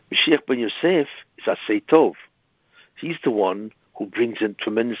 Mashiach ben Yosef is Asei Tov. He's the one who brings in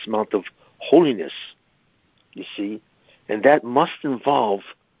tremendous amount of holiness, you see, and that must involve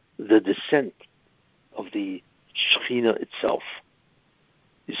the descent of the Shekhinah itself,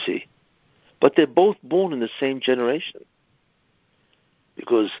 you see. But they're both born in the same generation,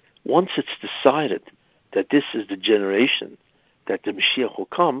 because once it's decided that this is the generation that the Mashiach will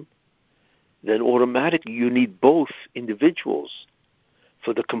come, then automatically you need both individuals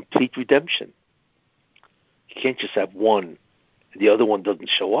for the complete redemption. You can't just have one and the other one doesn't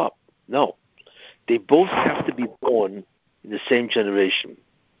show up. No. They both have to be born in the same generation,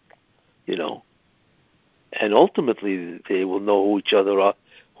 you know. And ultimately they will know who each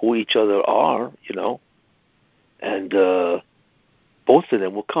other are, you know. And both of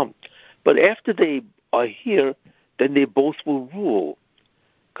them will come. But after they are here, then they both will rule.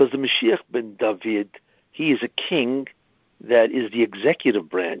 Because the Mashiach ben David, he is a king that is the executive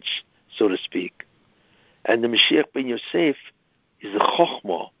branch, so to speak. And the Mashiach ben Yosef is the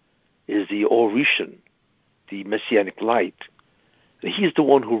Chochmah, is the Orishan, the Messianic light. And he's the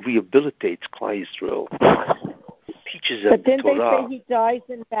one who rehabilitates Klal Yisrael, who teaches them the Torah. But didn't they say he dies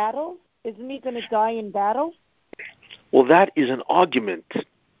in battle? Isn't he going to die in battle? Well, that is an argument.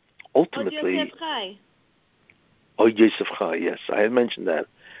 Ultimately, Yosef Chai, yes, I had mentioned that.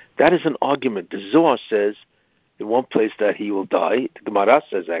 That is an argument. The Zohar says in one place that he will die. The Gemara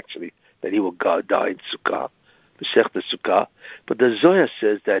says actually that he will die in Sukkah, Masechta Sukkah. But the Zohar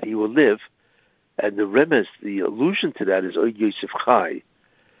says that he will live, and the remez, the allusion to that is Yosef Chai.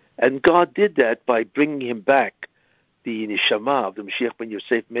 And God did that by bringing him back, the Neshama of the Mashiach ben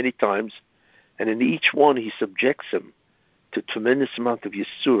Yosef, many times, and in each one he subjects him to a tremendous amount of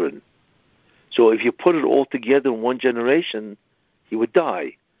Yisurin. So if you put it all together in one generation, he would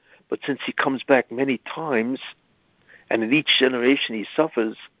die. But since he comes back many times, and in each generation he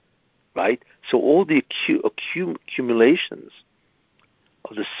suffers, right? So all the accumulations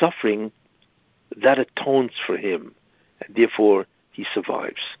of the suffering, that atones for him, and therefore he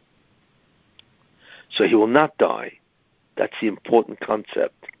survives. So he will not die. That's the important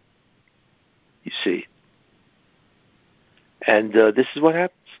concept, you see. And this is what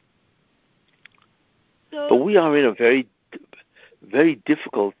happens. But we are in a very, very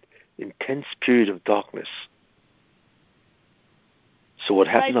difficult, intense period of darkness. So what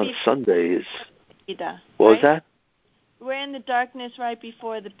happened on Sunday is... Pekida, what was that? We're in the darkness right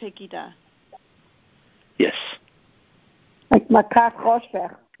before the Pekida. Yes. Like Makat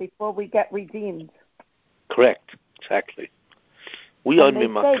Roshech, before we get redeemed. Correct, exactly. We are in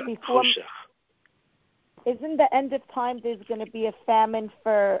Makat Roshech. Isn't the end of time there's going to be a famine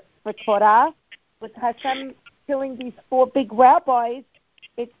for Torah? With Hashem killing these 4 big rabbis,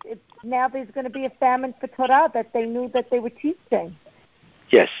 it's now there's going to be a famine for Torah that they knew that they were teaching.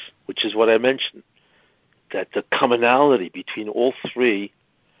 Yes, which is what I mentioned, that the commonality between all 3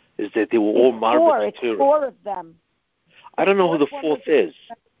 is that they were all Marvin. It's 4 of them. I don't know who the 4th is.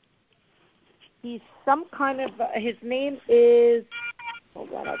 He's some kind of, his name is,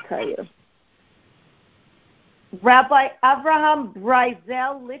 hold on, I'll tell you. Rabbi Avraham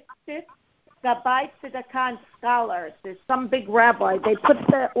Breizel Lipschitz, Gabbai Tzedakah scholar. There's some big rabbi. They put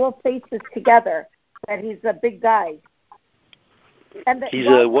all faces together. That he's a big guy. And he's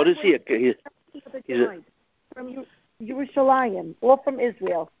a, what is he? He's from Yerushalayim, all from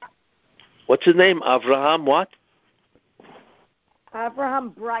Israel. What's his name? Avraham what?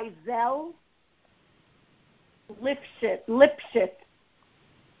 Avraham Breizel Lipschitz.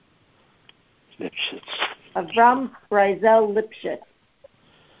 Avraham Breizel Lipschitz.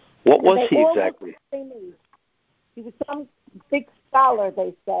 What was he exactly? He was some big scholar,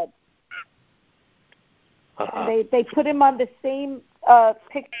 they said. Uh-huh. And they put him on the same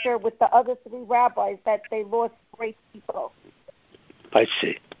picture with the other 3 rabbis that they lost great people. I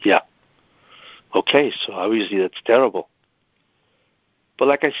see. Yeah. Okay, so obviously that's terrible. But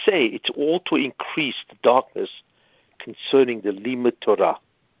like I say, it's all to increase the darkness concerning the Limud Torah.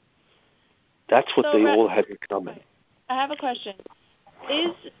 That's what they all had in common. I have a question.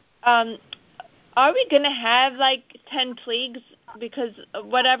 Are we going to have like 10 plagues? Because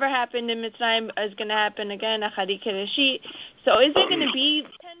whatever happened in Mitzrayim is going to happen again, Achari Kereshit. So is there going to be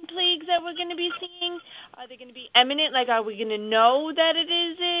 10 plagues that we're going to be seeing? Are they going to be imminent? Like, are we going to know that it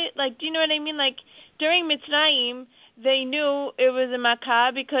is it? Like, do you know what I mean? Like, during Mitzrayim, they knew it was a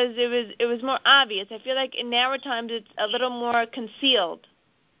Makkah because it was more obvious. I feel like in our times it's a little more concealed.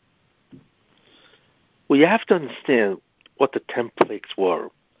 Well, you have to understand what the 10 plagues were.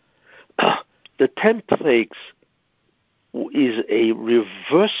 The 10 plagues is a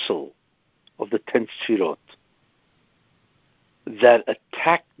reversal of the 10 Sfirot that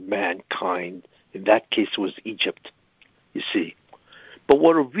attacked mankind. In that case, it was Egypt, you see. But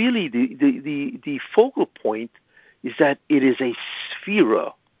what are really the focal point is that it is a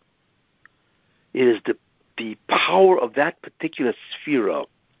sphera. It is the power of that particular sphera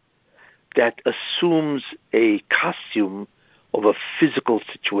that assumes a costume of a physical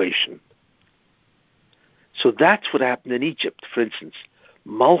situation. So that's what happened in Egypt. For instance,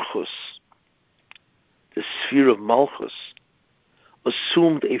 Malchus, the sphere of Malchus,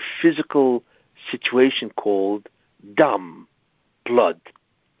 assumed a physical situation called dam, blood,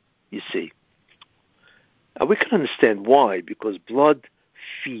 you see. Now we can understand why, because blood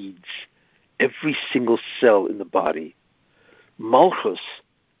feeds every single cell in the body. Malchus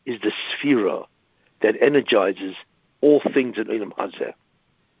is the sphere that energizes all things in Olam Hazeh.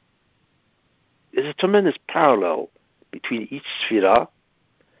 There's a tremendous parallel between each sphera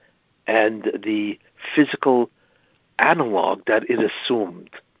and the physical analog that it assumed.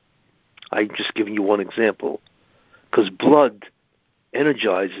 I'm just giving you one example. Because blood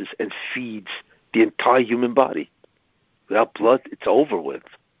energizes and feeds the entire human body. Without blood, it's over with.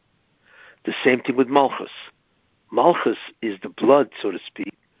 The same thing with Malchus. Malchus is the blood, so to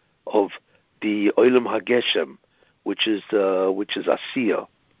speak, of the Olam HaGeshem, which is Asiya.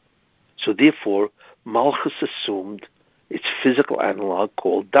 So therefore, Malchus assumed its physical analog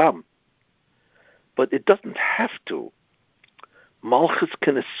called Dam. But it doesn't have to. Malchus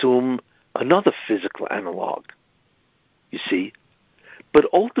can assume another physical analog, you see. But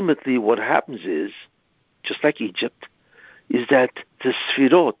ultimately what happens is, just like Egypt, is that the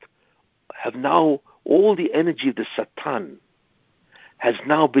Sfirot have now, all the energy of the Satan has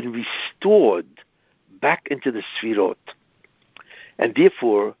now been restored back into the Sfirot. And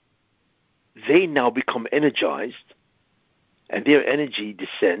therefore, they now become energized, and their energy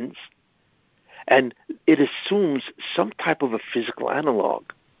descends, and it assumes some type of a physical analog.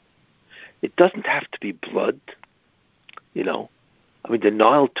 It doesn't have to be blood, you know. I mean, the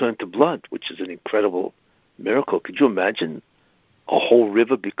Nile turned to blood, which is an incredible miracle. Could you imagine a whole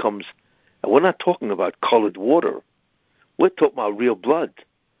river becomes, and we're not talking about colored water. We're talking about real blood.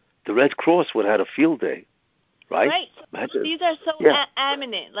 The Red Cross would have had a field day. Right. Imagine. These are so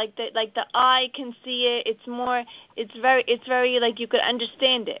eminent. Like the eye can see it. It's very like you could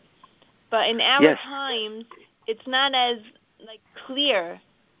understand it. But in our times, it's not as like clear.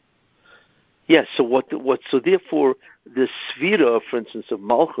 Yes. So so therefore, the sphera, for instance, of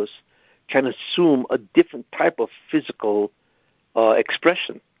Malchus, can assume a different type of physical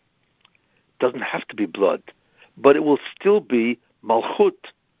expression. Doesn't have to be blood, but it will still be Malchut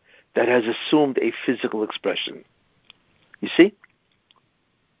that has assumed a physical expression. You see?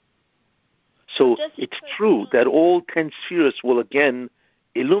 So it's true that all 10 spheres will again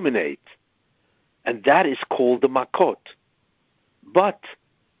illuminate, and that is called the Makot. But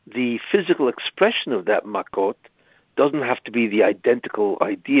the physical expression of that Makot doesn't have to be the identical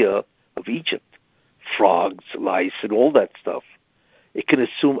idea of Egypt. Frogs, lice, and all that stuff. It can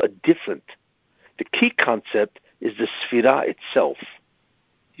assume a different. The key concept is the Sphira itself.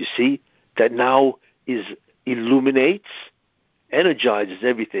 You see, that now illuminates, energizes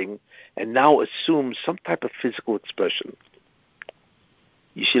everything, and now assumes some type of physical expression.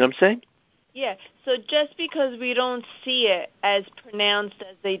 You see what I'm saying? Yeah, so just because we don't see it as pronounced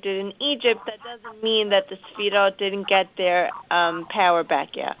as they did in Egypt, that doesn't mean that the Sphirot didn't get their power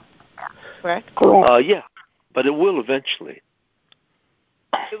back yet. Correct? Yeah, but it will eventually.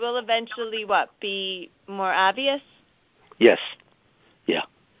 It will eventually, be more obvious? Yes, yeah.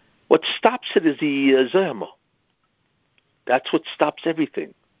 What stops it is the Zerma. That's what stops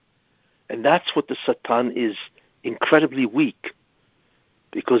everything. And that's what the Satan is incredibly weak,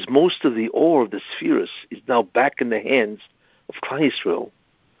 because most of the ore of the spheres is now back in the hands of Klal Yisrael.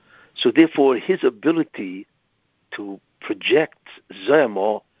 So therefore, his ability to project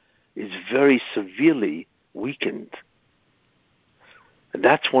Zerma is very severely weakened. And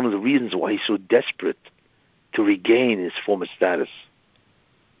that's one of the reasons why he's so desperate to regain his former status.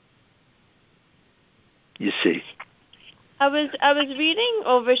 You see. I was reading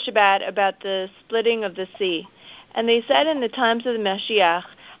over Shabbat about the splitting of the sea, and they said in the times of the Mashiach,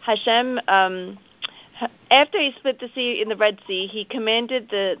 Hashem, after he split the sea in the Red Sea, he commanded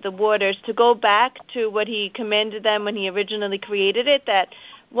the waters to go back to what he commanded them when he originally created it, that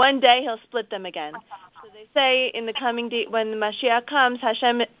one day he'll split them again. So they say in the coming day, when the Mashiach comes,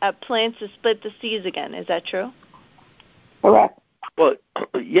 Hashem plans to split the seas again. Is that true? Correct. Well,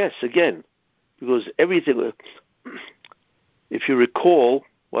 yes, again, because everything... If you recall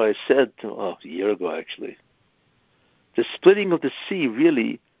what I said a year ago, actually, the splitting of the sea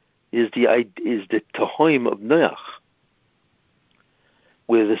really is the Tahoim of Noach,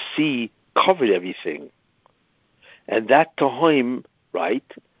 where the sea covered everything. And that Tahoim, right,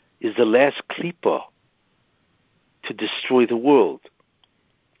 is the last klipa to destroy the world.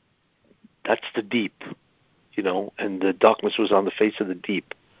 That's the deep, and the darkness was on the face of the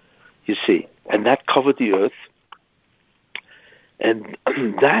deep, you see. And that covered the earth. And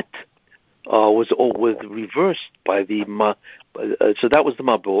that was reversed by the so that was the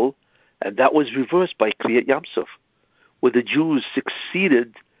Mabul, and that was reversed by Kriyat Yamsuf, where the Jews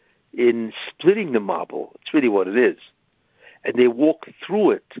succeeded in splitting the Mabul. It's really what it is, and they walked through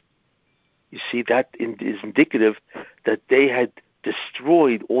it. You see, that is indicative that they had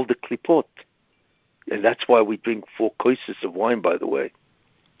destroyed all the klipot, and that's why we drink 4 koises of wine, by the way.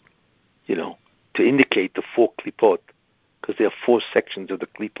 To indicate the 4 klipot. Because there are 4 sections of the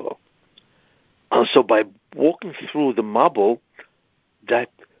klipa. So by walking through the Mabul,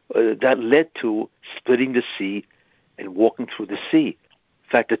 that led to splitting the sea and walking through the sea. In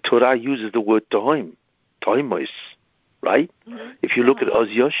fact, the Torah uses the word tohim, tohimois, right? Mm-hmm. If you look at Oz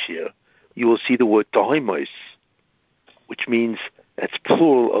Yoshir, you will see the word tohimois, which means that's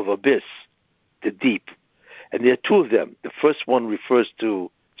plural of abyss, the deep. And there are 2 of them. The first one refers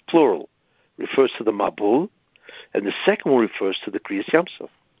to, it's plural, refers to the Mabul, and the second one refers to the Kriyas Yamsuf.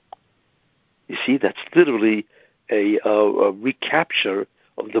 You see, that's literally a recapture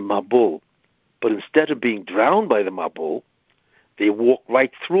of the Mabul. But instead of being drowned by the Mabul, they walk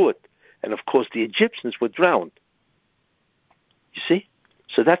right through it. And of course, the Egyptians were drowned. You see?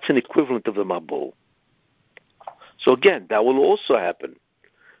 So that's an equivalent of the Mabul. So again, that will also happen.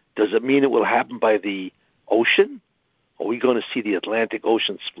 Does it mean it will happen by the ocean? Are we going to see the Atlantic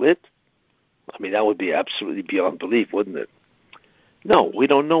Ocean split? I mean, that would be absolutely beyond belief, wouldn't it? No, we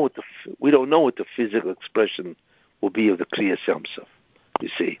don't know what the physical expression will be of the Kriyas Yamsuf. You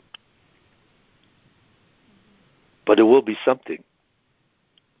see, but it will be something,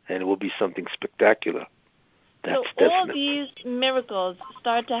 and it will be something spectacular. That's so definite. All these miracles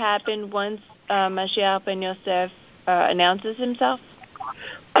start to happen once Mashiach ben Yosef announces himself.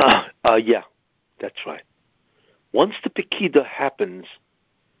 Yeah, that's right. Once the Pekida happens,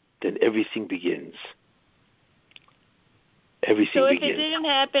 then everything begins. Everything begins. So if it didn't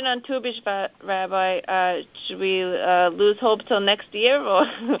happen on Tu B'Shvat, Rabbi, should we lose hope till next year, or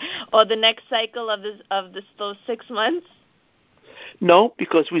the next cycle of those 6 months? No,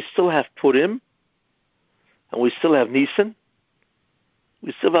 because we still have Purim, and we still have Nisan.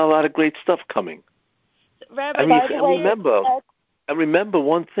 We still have a lot of great stuff coming. Rabbi, remember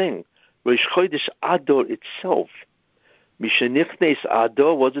one thing: Rosh Chodesh Adar itself. Mishenichnes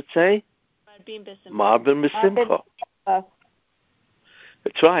Adar, what does it say? Marbin B'Simcha.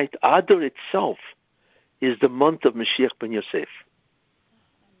 That's right. Adar itself is the month of Mashiach ben Yosef.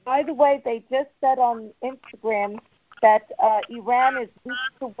 By the way, they just said on Instagram that Iran is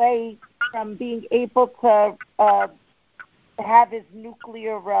weeks away from being able to have his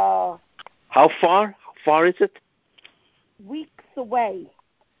nuclear... How far? How far is it? Weeks away.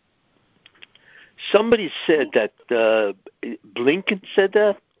 Somebody said that Blinken said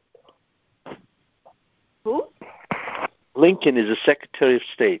that. Who? Blinken is the Secretary of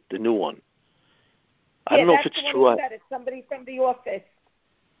State, the new one. I don't know if it's true. It's somebody from the office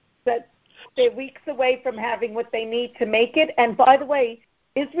that they're weeks away from having what they need to make it. And by the way,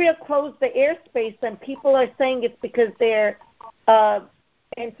 Israel closed the airspace, and people are saying it's because they're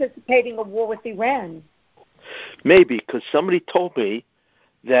anticipating a war with Iran. Maybe, because somebody told me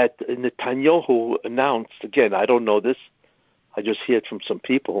that Netanyahu announced, again, I don't know this, I just hear it from some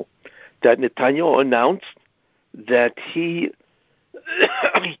people, that Netanyahu announced that he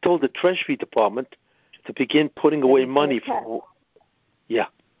told the Treasury Department to begin putting away money for... Yeah,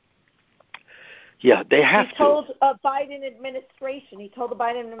 they have to. He told the Biden administration,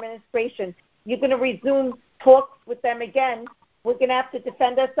 you're going to resume talks with them again. We're going to have to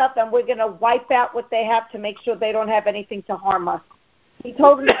defend ourselves, and we're going to wipe out what they have to make sure they don't have anything to harm us. He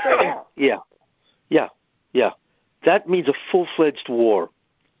told them straight out. Yeah. That means a full-fledged war.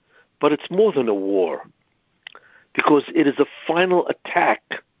 But it's more than a war. because it is a final attack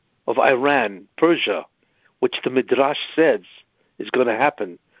of Iran, Persia, which the Midrash says is going to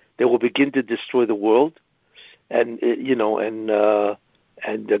happen. They will begin to destroy the world, and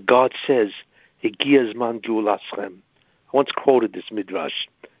God says, "Higia zman geulaschem." I once quoted this Midrash,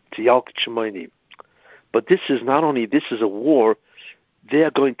 Tziyalkut Shemaini. But this is a war. They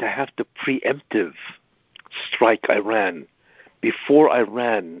are going to have to preemptive strike Iran before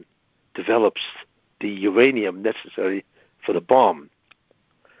Iran develops the uranium necessary for the bomb.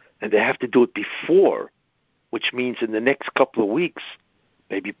 And they have to do it before, which means in the next couple of weeks,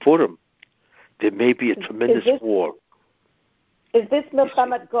 maybe Purim, there may be a tremendous war. Is this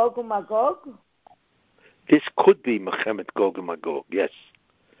Milchemet Gog uMagog? This could be Milchemet Gog uMagog, yes.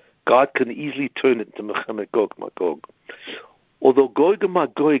 God can easily turn it into Milchemet Gog uMagog. Although Gog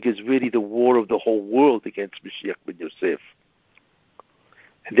uMagog is really the war of the whole world against Mashiach ben Yosef.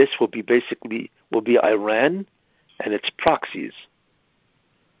 And this will be Iran and its proxies.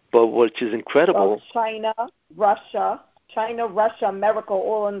 But which is incredible... China, Russia, America,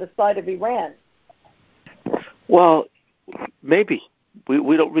 all on the side of Iran. Well, maybe.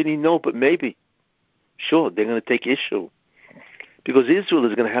 We don't really know, but maybe. Sure, they're going to take issue. Because Israel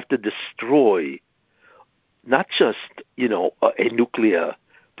is going to have to destroy not just, a nuclear,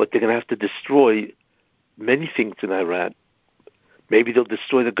 but they're going to have to destroy many things in Iran. Maybe they'll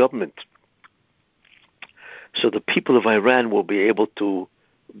destroy the government. So the people of Iran will be able to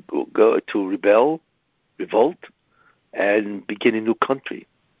go to revolt, and begin a new country.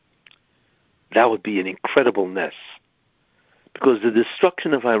 That would be an incredible mess. Because the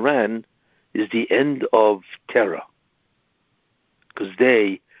destruction of Iran is the end of terror. Because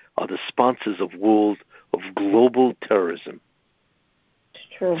they are the sponsors of global terrorism. It's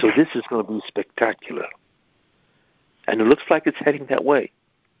true. So this is going to be spectacular. And it looks like it's heading that way.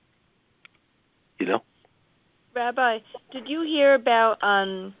 Rabbi, did you hear about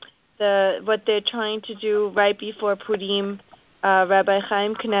what they're trying to do right before Purim? Rabbi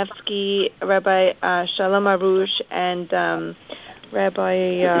Chaim Kanevsky, Rabbi Shalom Arush, and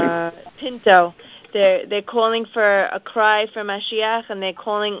Rabbi Pinto. They're calling for a cry for Mashiach, and they're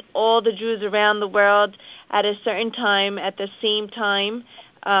calling all the Jews around the world at a certain time, at the same time,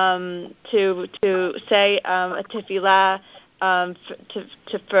 to say a tefillah,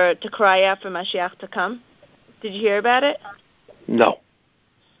 to cry out for Mashiach to come. Did you hear about it? No.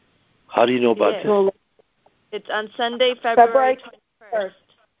 How do you know about this? It's on Sunday, February 21st.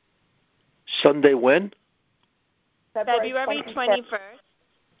 Sunday when? February 21st.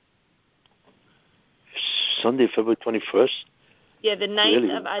 Sunday, February 21st? Yeah, the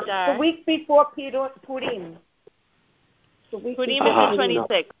 9th of Adar. The week before Purim. Purim is the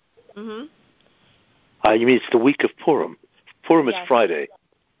 26th. You mean it's the week of Purim? Purim is Friday.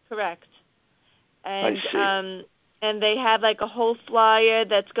 Correct. And I see. And they have like a whole flyer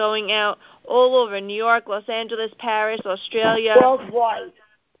that's going out all over New York, Los Angeles, Paris, Australia.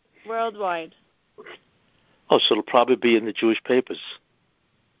 Worldwide. Oh, so it'll probably be in the Jewish papers.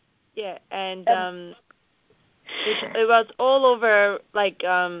 Yeah, and it was all over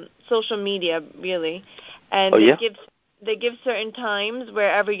social media, really. And they give certain times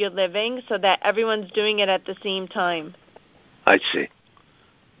wherever you're living so that everyone's doing it at the same time. I see.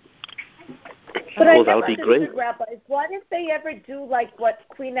 But well, that would be great. Rabbis, why didn't they ever do like what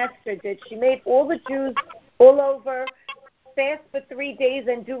Queen Esther did? She made all the Jews all over fast for 3 days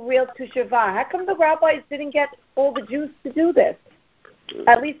and do real Teshuvah. How come the rabbis didn't get all the Jews to do this?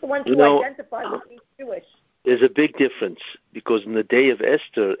 At least the ones who identify with being Jewish. There's a big difference because in the day of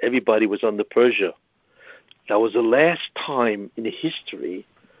Esther, everybody was under Persia. That was the last time in history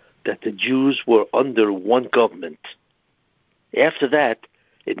that the Jews were under one government. After that,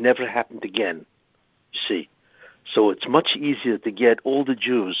 it never happened again. You see, so it's much easier to get all the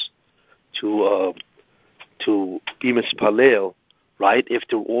Jews to be mispalel, right? If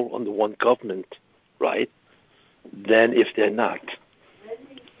they're all under one government, right? Than if they're not.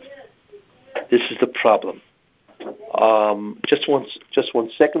 This is the problem. Just one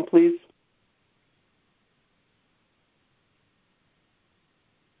second, please.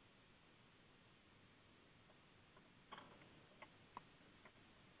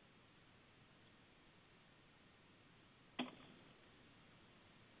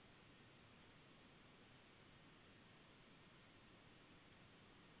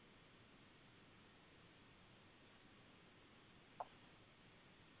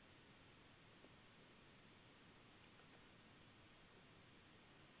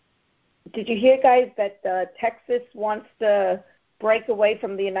 Did you hear, guys, that Texas wants to break away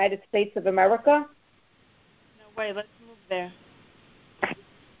from the United States of America? No way. Let's move there.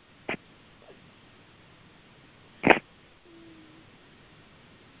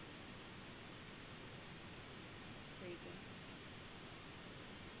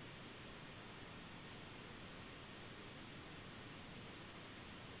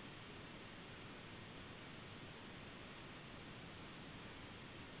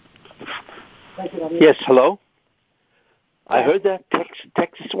 Yes, hello? I heard that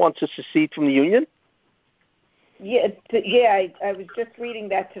Texas wants to secede from the Union? I was just reading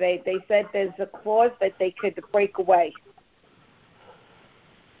that today. They said there's a clause that they could break away.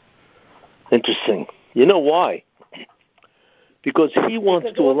 Interesting. You know why? Because he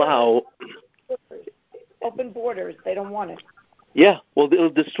wants to allow... Open borders. They don't want it. Yeah, well, it'll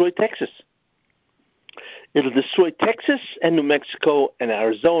destroy Texas. It'll destroy Texas and New Mexico and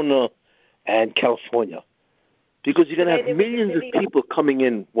Arizona and California. Because you're going to have millions of people coming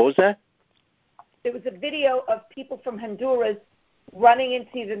in. What was that? There was a video of people from Honduras running into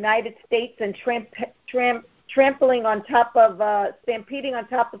the United States and trampling on top of, stampeding on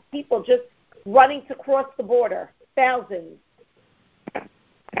top of people just running to cross the border. Thousands.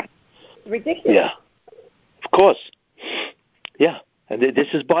 Ridiculous. Yeah, of course. Yeah, and this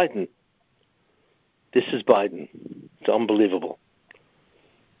is Biden. This is Biden. It's unbelievable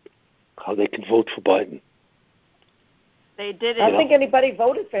how they can vote for Biden. They did it. I don't think anybody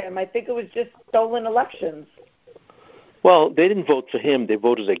voted for him. I think it was just stolen elections. Well, they didn't vote for him. They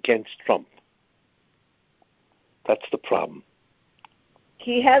voted against Trump. That's the problem.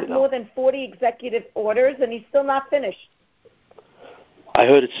 He has more than 40 executive orders, and he's still not finished. I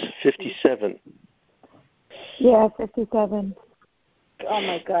heard it's 57. Yeah, 57. Oh,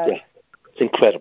 my God. Yeah, it's incredible.